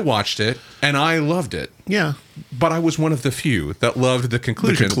 And I watched it, and I loved it. Yeah, but I was one of the few that loved the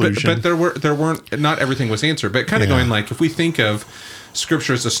conclusion. But there weren't. Not everything was answered. But kind of going like, if we think of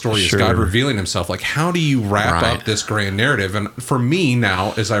Scripture as a story, as God revealing Himself, like how do you wrap up this grand narrative? And for me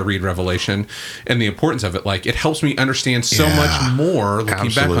now, as I read Revelation and the importance of it, like it helps me understand so much more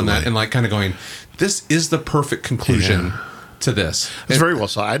looking back on that, and like kind of going, this is the perfect conclusion to this. It's very well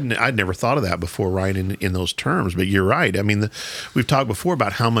said. I'd never thought of that before, right, in those terms, but you're right. I mean, we've talked before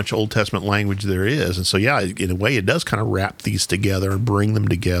about how much Old Testament language there is, and so in a way it does kind of wrap these together and bring them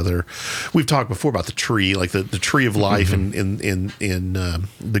together. We've talked before about the tree, like the tree of life in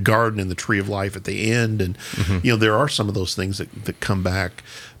the garden, and the tree of life at the end, and there are some of those things that come back.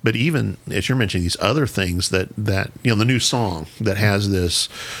 But even as you're mentioning these other things that the new song that has this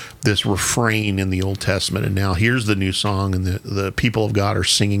refrain in the Old Testament, and now here's the new song, and the people of God are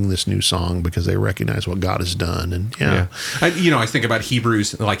singing this new song because they recognize what God has done. And I think about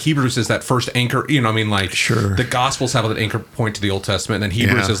Hebrews. Like Hebrews is that first anchor. The Gospels have that anchor point to the Old Testament, and then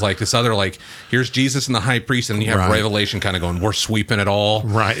Hebrews is like this other, like, here's Jesus and the high priest, and you have Revelation kind of going, we're sweeping it all,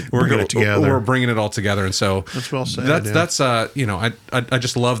 we're bringing it together, we're bringing it all together. And so that's well said. That's I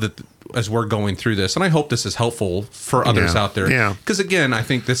just love that as we're going through this, and I hope this is helpful for others out there. Yeah. Because again, I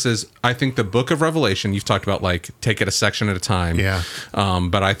think the book of Revelation, you've talked about, like, take it a section at a time. Yeah.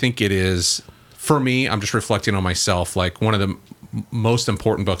 But I think it is, for me, I'm just reflecting on myself, like one of the most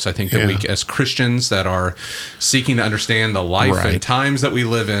important books I think that we, as Christians that are seeking to understand the life and times that we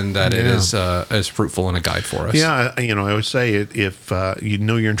live in, that it is as fruitful and a guide for us. Yeah, I always say if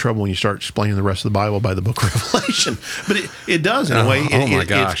you're in trouble when you start explaining the rest of the Bible by the book of Revelation, but it does in a way. My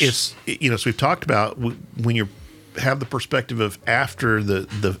gosh! It's so we've talked about when you have the perspective of after the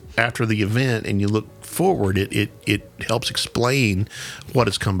event and you look forward, it helps explain what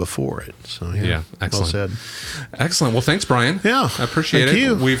has come before it. So excellent. Well said. Excellent. Well, thanks, Brian. Yeah, I appreciate it.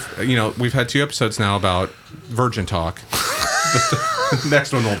 You. We've had 2 episodes now about Virgin Talk. The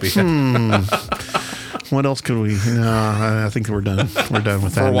next one won't be. What else could we? No, I think we're done. We're done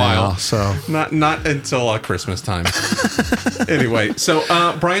with that for a while. Now, so not until Christmas time. Anyway, so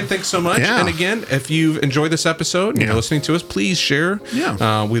Brian, thanks so much. Yeah. And again, if you've enjoyed this episode and you're listening to us, please share.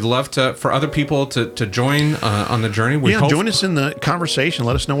 Yeah. We'd love for other people to join on the journey. Join us in the conversation.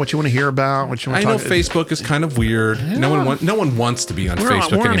 Let us know what you want to hear about. What you want. I know Facebook is kind of weird. Yeah. No one wants to be on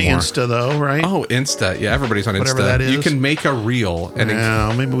Facebook anymore. We're on Insta though, right? Oh, Insta. Yeah, everybody's on Whatever Insta. That is. You can make a reel.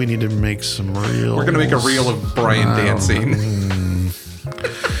 And maybe we need to make some reels. We're going to make a reel of Brian dancing.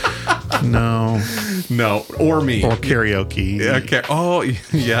 No, or me, or karaoke. Okay. Oh,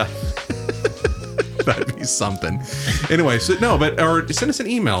 yeah. That'd be something. Anyway, or send us an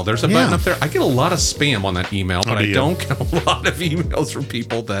email. There's a button up there. I get a lot of spam on that email, but I don't get a lot of emails from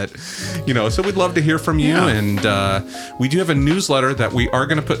people that, so we'd love to hear from you. Yeah. And we do have a newsletter that we are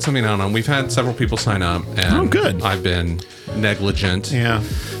going to put something out on. We've had several people sign up. And good. I've been negligent. Yeah.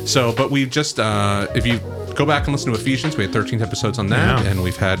 So, but we've just, if you go back and listen to Ephesians. We had 13 episodes on that, and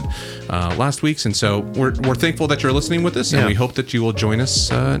we've had last week's. And so we're thankful that you're listening with us, and we hope that you will join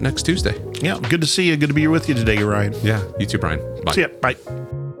us next Tuesday. Yeah, good to see you. Good to be here with you today, Ryan. Yeah, you too, Brian. Bye. See ya.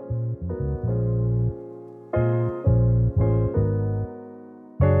 Bye.